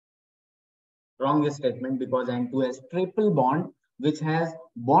wrong statement because N2 has triple bond, which has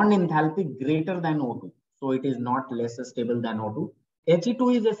bond enthalpy greater than O2. So it is not less stable than O2.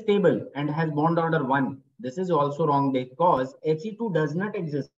 He2 is stable and has bond order 1. This is also wrong because He2 does not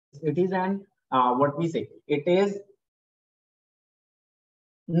exist. It is an, what we say, it is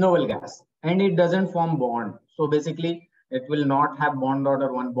noble gas and it doesn't form bond. So basically, it will not have bond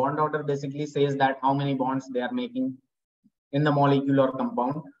order 1. Bond order basically says that how many bonds they are making in the molecule or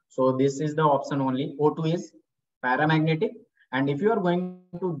compound. So this is the option only. O2 is paramagnetic. And if you are going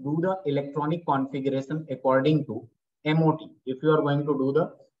to do the electronic configuration according to MOT, if you are going to do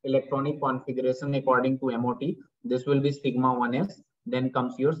the electronic configuration according to MOT, this will be sigma 1s, then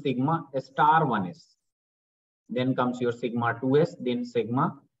comes your sigma star 1s, then comes your sigma 2s, then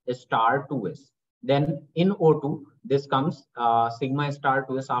sigma star 2s. Then in O2, this comes sigma star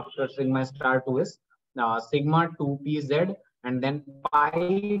 2s, after sigma star 2s, sigma 2pz, and then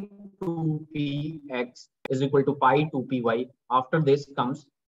pi 2px is equal to pi 2py. After this comes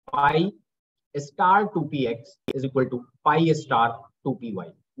pi star 2px is equal to pi star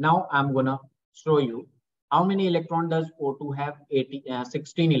 2py. Now I'm gonna show you how many electron does O2 have.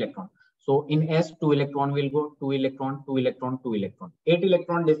 16 electron. So in S, 2 electron will go, 2 electron, 2 electron, 2 electron. 8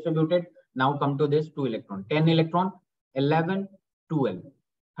 electron distributed. Now come to this 2 electron. 10 electron, 11, 12,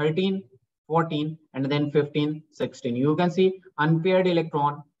 13, 14, and then 15, 16. You can see unpaired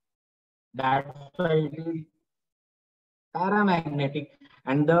electron. That's why it is paramagnetic,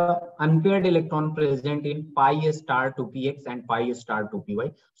 and the unpaired electron present in pi star 2px and pi star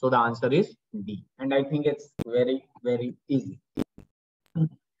 2py. So the answer is D. And I think it's very, very easy.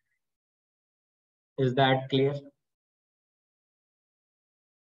 Is that clear?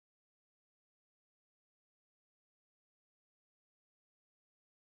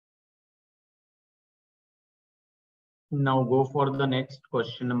 Now go for the next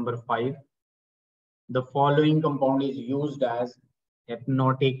question, number 5. The following compound is used as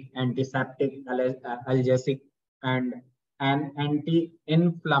hypnotic, antiseptic, analgesic, and an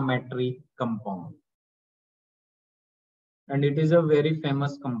anti-inflammatory compound. And it is a very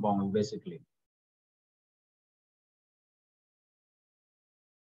famous compound, basically.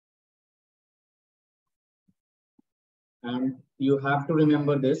 And you have to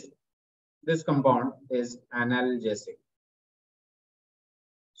remember this. This compound is analgesic.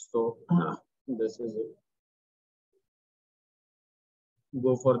 So this is it.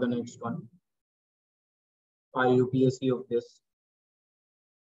 Go for the next one. UPSC of this.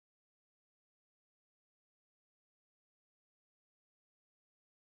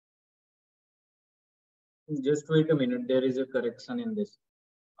 Just wait a minute. There is a correction in this.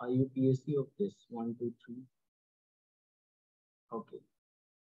 IUPAC of this 1, 2, 3. Okay.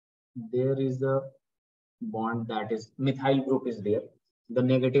 There is a bond that is methyl group is there. The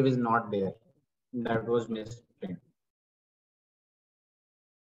negative is not there. That was misprint.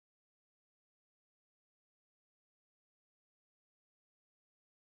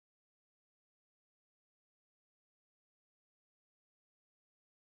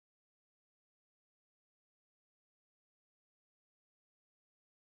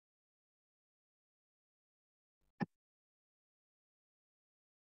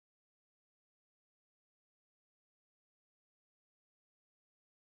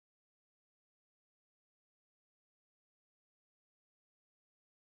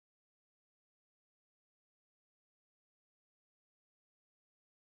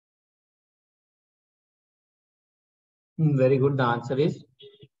 Very good. The answer is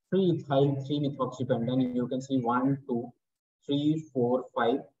 3-ethyl 3-methoxypentane. You can see 1, 2, 3, 4,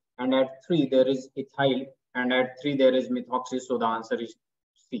 5, and at 3 there is ethyl, and at 3 there is methoxy. So the answer is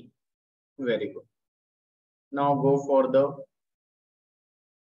C. Very good. Now go for the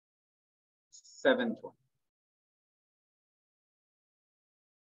 7th one.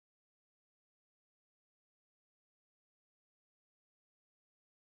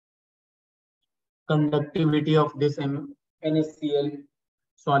 Conductivity of this NaCl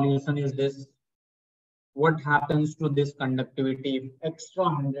solution is this. What happens to this conductivity if extra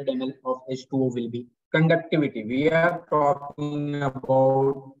 100 ml of H2O will be conductivity? We are talking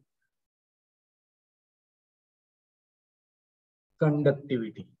about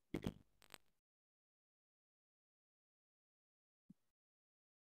conductivity.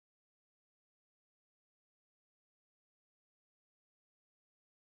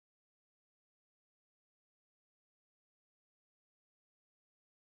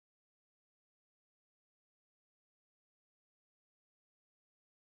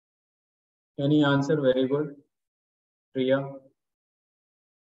 Any answer? Very good. Priya,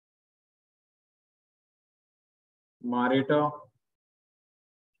 Marita,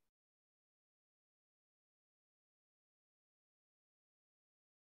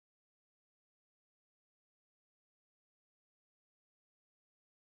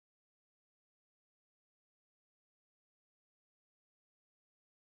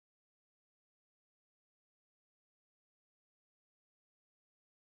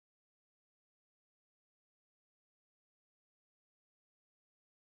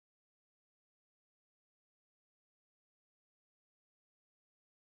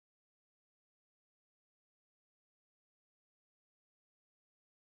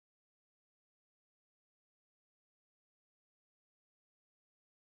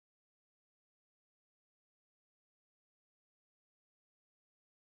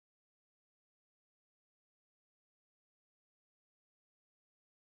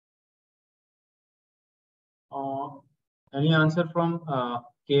 uh, any answer from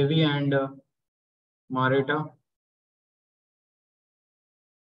KV and Marita?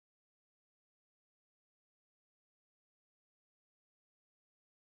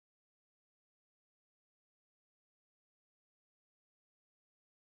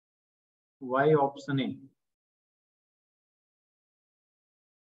 Why option A?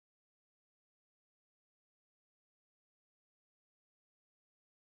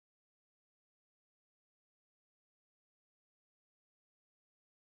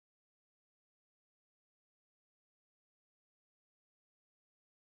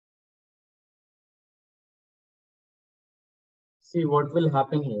 See what will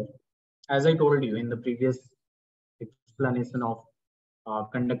happen here. As I told you in the previous explanation of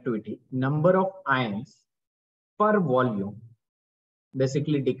conductivity, number of ions per volume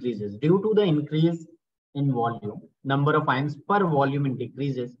basically decreases due to the increase in volume. Number of ions per volume it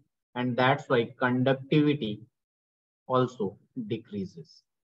decreases, and that's why conductivity also decreases.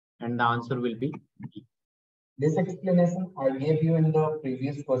 And the answer will be B. This explanation I gave you in the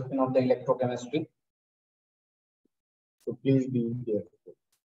previous question of the electrochemistry. So please be careful.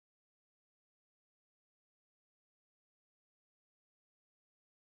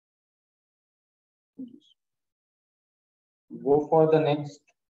 Go for the next.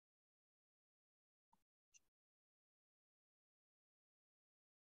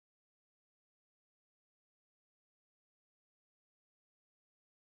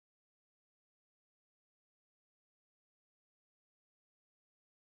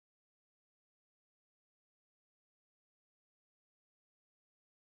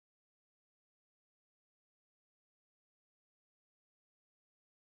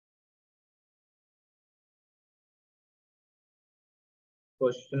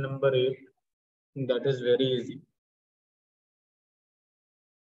 Question number 8. That is very easy.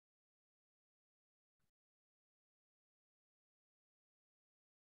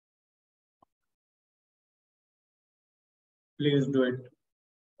 Please do it.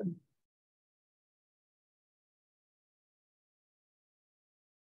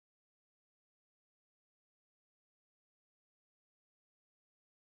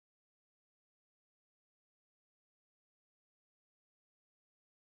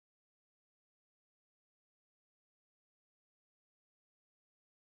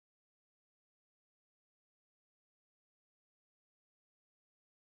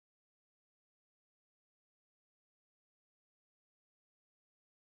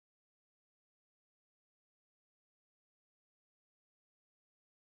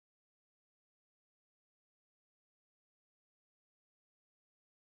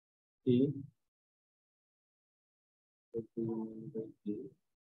 E.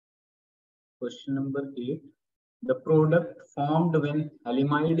 Question number 8. The product formed when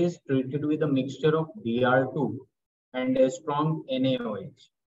halimide is treated with a mixture of Br2 and a strong NaOH.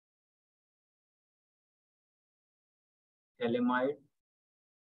 Halimide.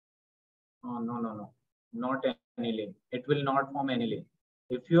 Oh, no. Not aniline. It will not form aniline.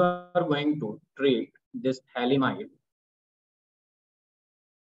 If you are going to treat this halimide,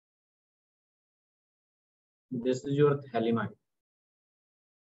 this is your halimide.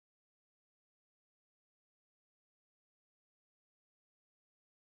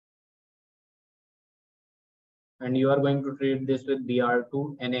 And you are going to treat this with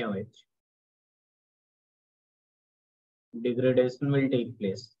Br2 NaOH. Degradation will take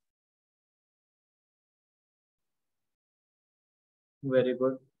place. Very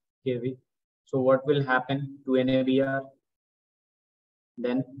good, KV. So what will happen to NaBr?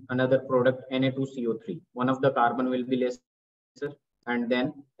 Then another product Na2CO3. One of the carbon will be lesser, and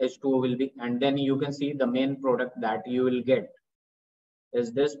then H2O will be, and then you can see the main product that you will get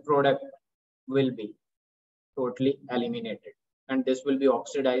is this product will be totally eliminated, and this will be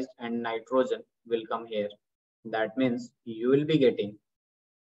oxidized and nitrogen will come here. That means you will be getting,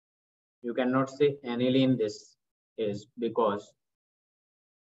 you cannot say aniline this is because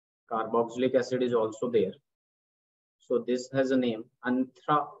carboxylic acid is also there. So this has a name,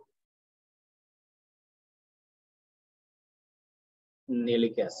 antranilic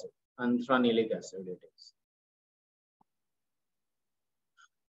acid. Antranilic acid it is.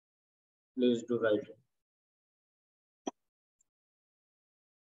 Please do write it.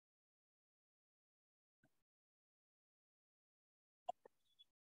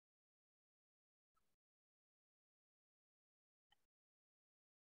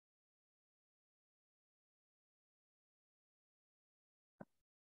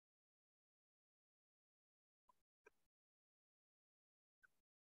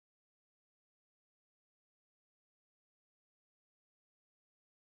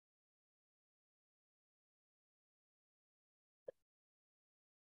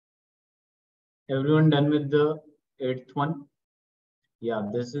 Everyone done with the 8th one? Yeah,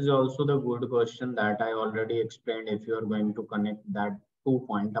 this is also the good question that I already explained. If you are going to connect that 2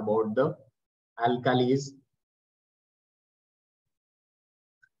 point about the alkalis.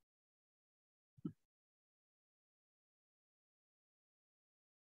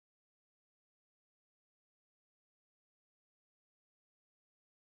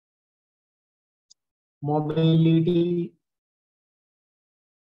 Mobility.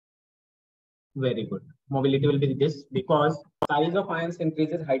 Very good. Mobility will be this because size of ions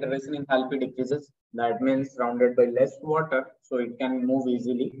increases, hydration enthalpy decreases. That means surrounded by less water, so it can move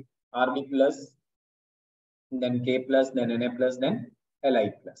easily. Rb plus, then K plus, then Na plus, then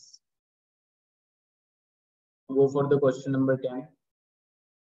Li plus. Go for the question number 10.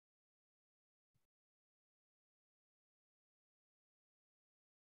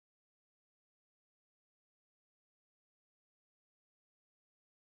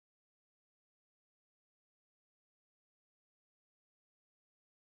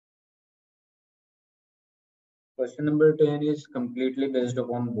 Question number 10 is completely based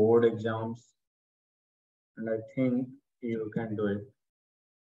upon board exams, and I think you can do it.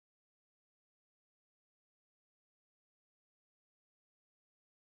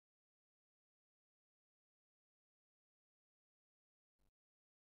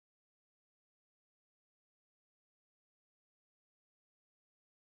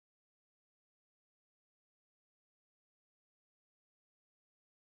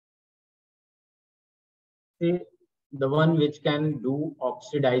 See, the one which can do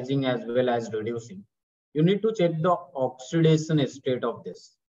oxidizing as well as reducing. You need to check the oxidation state of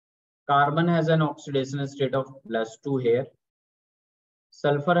this. Carbon has an oxidation state of +2 here.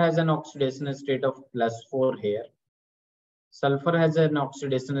 Sulfur has an oxidation state of +4 here. Sulfur has an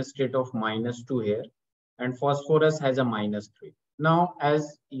oxidation state of -2 here, and phosphorus has a -3. Now,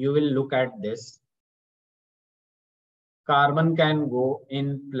 as you will look at this, carbon can go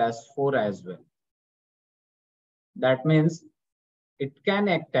in +4 as well. That means it can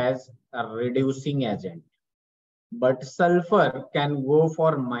act as a reducing agent. But sulfur can go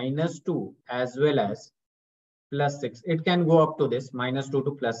for -2 as well as +6. It can go up to this -2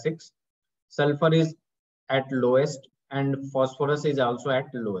 to +6. Sulfur is at lowest and phosphorus is also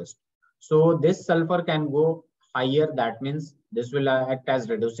at lowest. So this sulfur can go higher. That means this will act as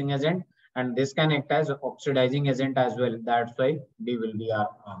reducing agent, and this can act as oxidizing agent as well. That's why D will be our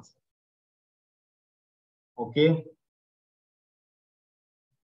answer. Okay.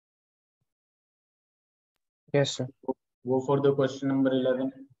 Yes, sir. Go for the question number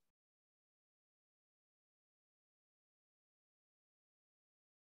 11.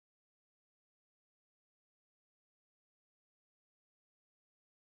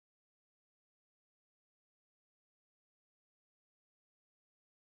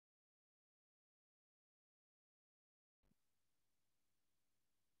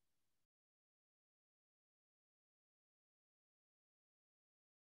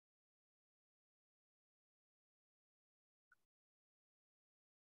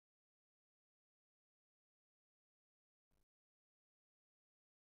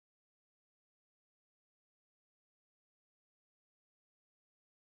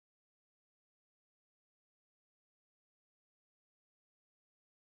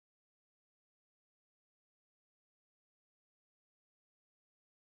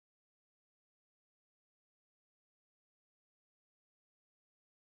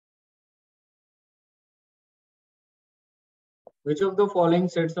 Which of the following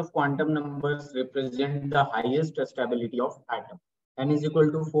sets of quantum numbers represent the highest stability of atom? N is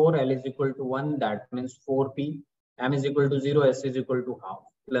equal to 4, L is equal to 1, that means 4p. M is equal to 0, S is equal to half,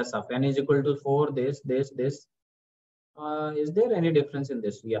 plus half. N is equal to 4, this. Is there any difference in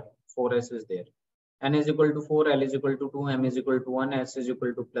this? Yeah, 4S is there. N is equal to 4, L is equal to 2, M is equal to 1, S is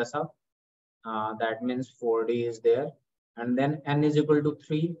equal to plus half. That means 4D is there. And then N is equal to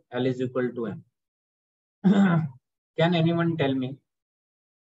 3, L is equal to M. Can anyone tell me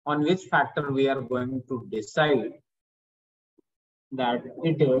on which factor we are going to decide that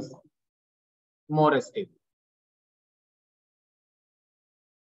it is more stable?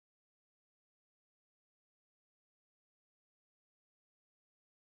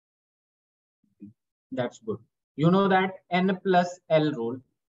 That's good. You know that N plus L rule.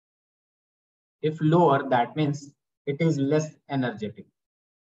 If lower, that means it is less energetic.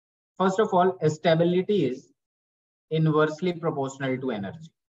 First of all, stability is inversely proportional to energy.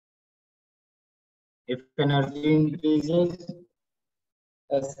 If energy increases,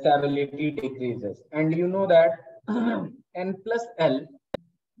 stability decreases. And you know that N plus L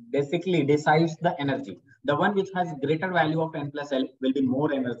basically decides the energy. The one which has greater value of N plus L will be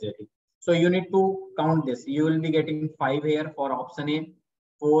more energetic. So you need to count this. You will be getting 5 here for option A,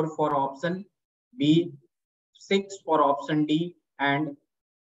 4 for option B, 6 for option D, and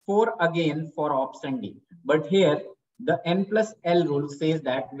 4 again for option D. But here the N plus L rule says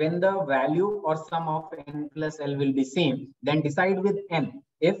that when the value or sum of N plus L will be same, then decide with N.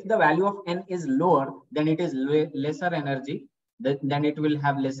 If the value of N is lower, then it is lesser energy. Then it will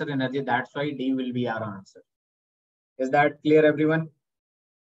have lesser energy. That's why D will be our answer. Is that clear, everyone?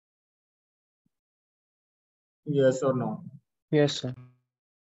 Yes or no? Yes, sir.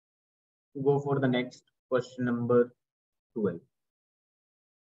 Go for the next question number 12.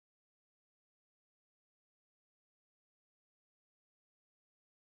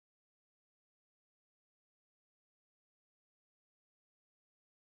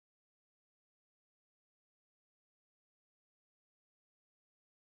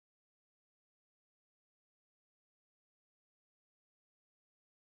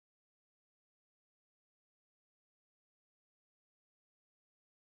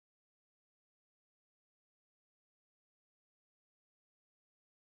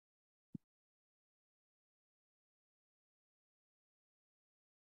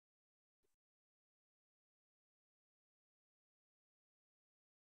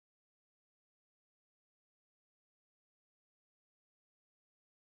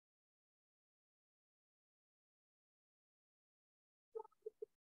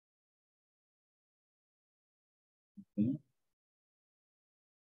 Okay.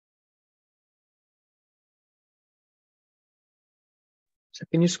 So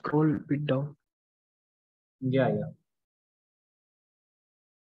can you scroll a bit down? Yeah.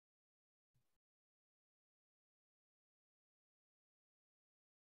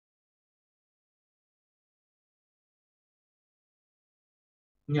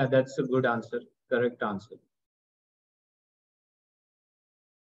 Yeah, that's a good answer. Correct answer.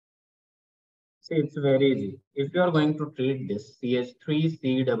 See, it's very easy. If you are going to treat this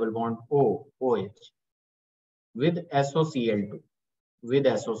CH3C double bond O OH with SOCl2,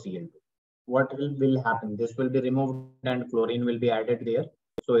 what will happen? This will be removed and chlorine will be added there.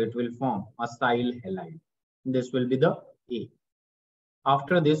 So it will form a acyl halide. This will be the A.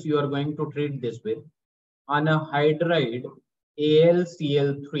 After this, you are going to treat this with anhydride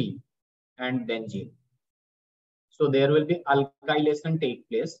AlCl3 and benzene. So there will be alkylation take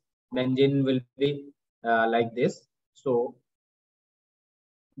place. Benzene will be like this. So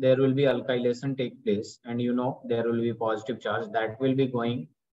there will be alkylation take place, and you know there will be positive charge that will be going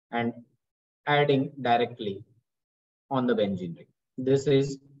and adding directly on the benzene ring. This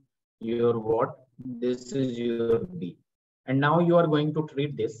is your what? This is your B. And now you are going to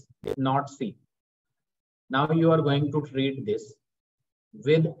treat this, not C. Now you are going to treat this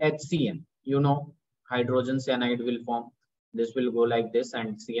with HCN. You know, hydrogen cyanide will form. This will go like this,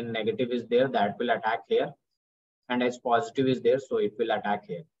 and CN negative is there, that will attack here, and H positive is there, so it will attack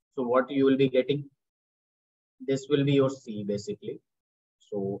here. So what you will be getting? This will be your C basically.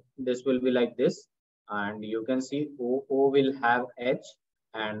 So this will be like this, and you can see O will have H,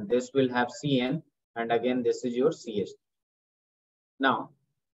 and this will have Cn, and again this is your CH. Now,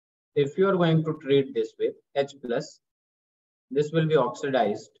 if you are going to treat this with H plus, this will be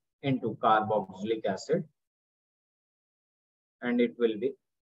oxidized into carboxylic acid, and it will be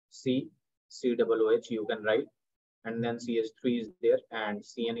COOH, you can write, and then CH3 is there, and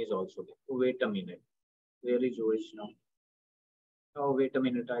Cn is also there. Wait a minute, where is OH now? Oh, wait a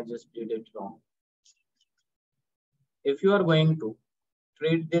minute, I just did it wrong. If you are going to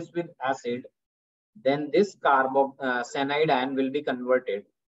treat this with acid, then this cyanide ion will be converted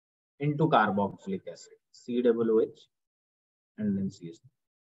into carboxylic acid, COOH, and then CH.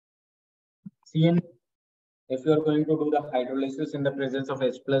 Cn, if you are going to do the hydrolysis in the presence of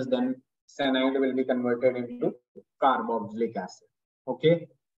H plus, then cyanide will be converted into carboxylic acid. Okay,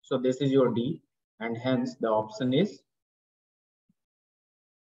 so this is your D, and hence the option is.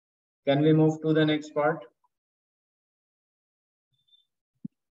 Can we move to the next part?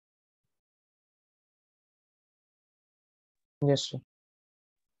 Yes, sir.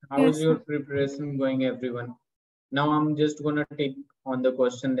 How is your preparation going, everyone? Now I'm just gonna take on the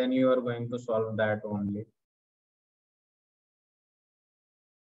question, then you are going to solve that only.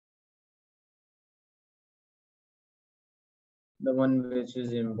 The one which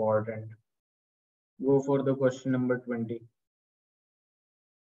is important. Go for the question number 20.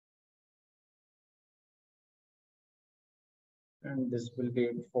 And this will be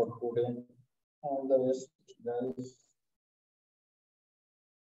it for today. All the best, guys.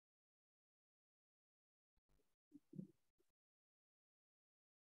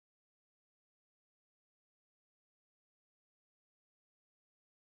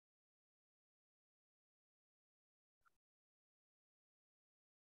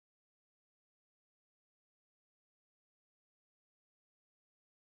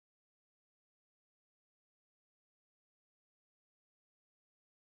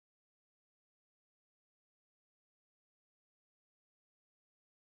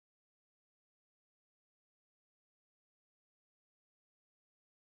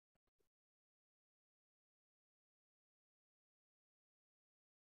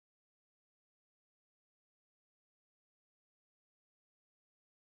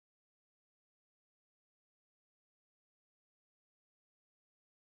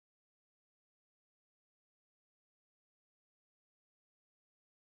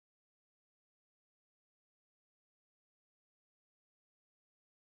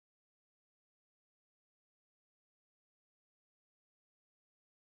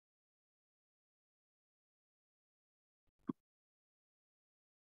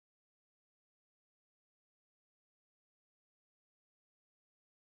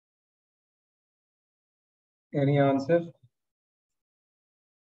 Any answer?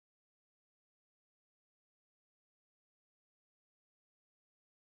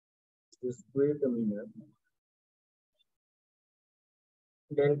 Just wait a minute.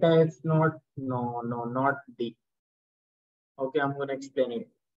 Delta H not, no, not D. Okay, I'm gonna explain it.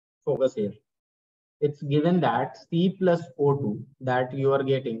 Focus here. It's given that C plus O2, that you are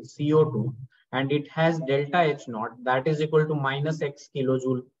getting CO2, and it has delta H naught, that is equal to minus X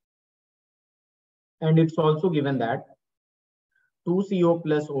kilojoule. And it's also given that 2CO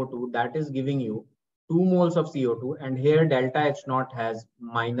plus O2, that is giving you 2 moles of CO2, and here delta H naught has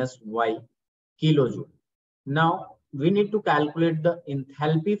minus Y kilojoule. Now we need to calculate the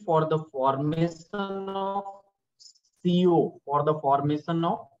enthalpy for the formation of CO for the formation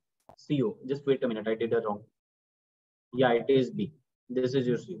of CO. Just wait a minute, I did it wrong. Yeah, it is B. This is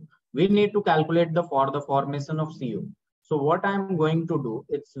your CO. We need to calculate the for the formation of CO. So what I'm going to do,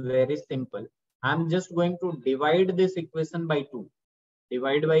 it's very simple. I'm just going to divide this equation by 2.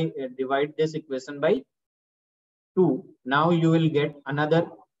 Divide this equation by 2. Now you will get another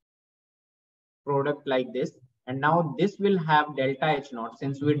product like this, and now this will have delta H naught.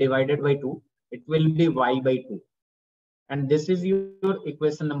 Since we divided by 2, it will be Y by 2. And this is your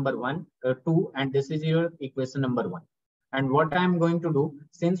equation number 2, and this is your equation number 1. And what I am going to do,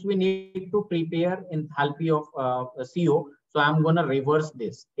 since we need to prepare enthalpy of CO, so I'm going to reverse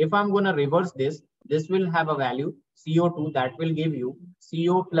this. If I'm going to reverse this, this will have a value CO2 that will give you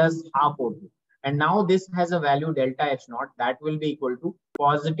CO plus half O2. And now this has a value delta H naught that will be equal to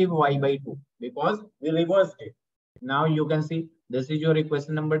positive Y by 2 because we reversed it. Now you can see this is your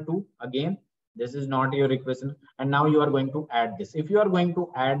equation number 2 again. This is not your equation, and now you are going to add this. If you are going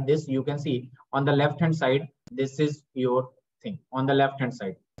to add this, you can see on the left hand side, this is your thing on the left hand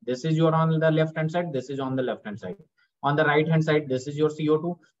side. This is your on the left hand side. This is on the left hand side. On the right hand side, this is your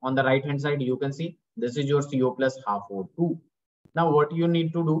CO2. On the right hand side, you can see this is your CO plus half O2. Now what you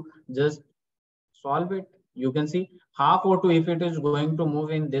need to do, just solve it. You can see half O2, if it is going to move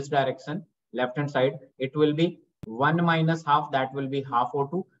in this direction, left hand side, it will be 1 minus half, that will be half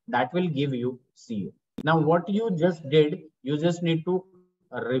O2, that will give you CO. Now what you just did, you just need to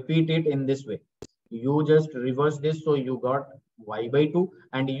repeat it in this way. You just reverse this, so you got Y by 2,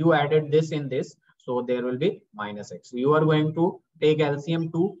 and you added this in this, so there will be minus X. You are going to take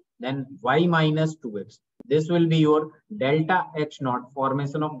LCM 2, then Y minus 2X. This will be your delta H naught,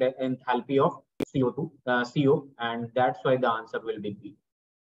 formation of the enthalpy of CO2, CO, and that's why the answer will be B.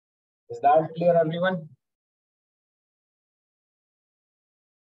 Is that clear, everyone?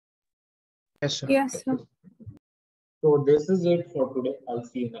 Yes, sir. Yes, sir. So this is it for today. I'll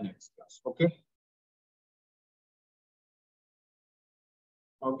see you in the next class. Okay.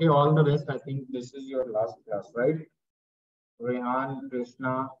 Okay, all the best. I think this is your last class, right? Rehan,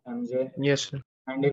 Krishna, MJ. Yes, sir.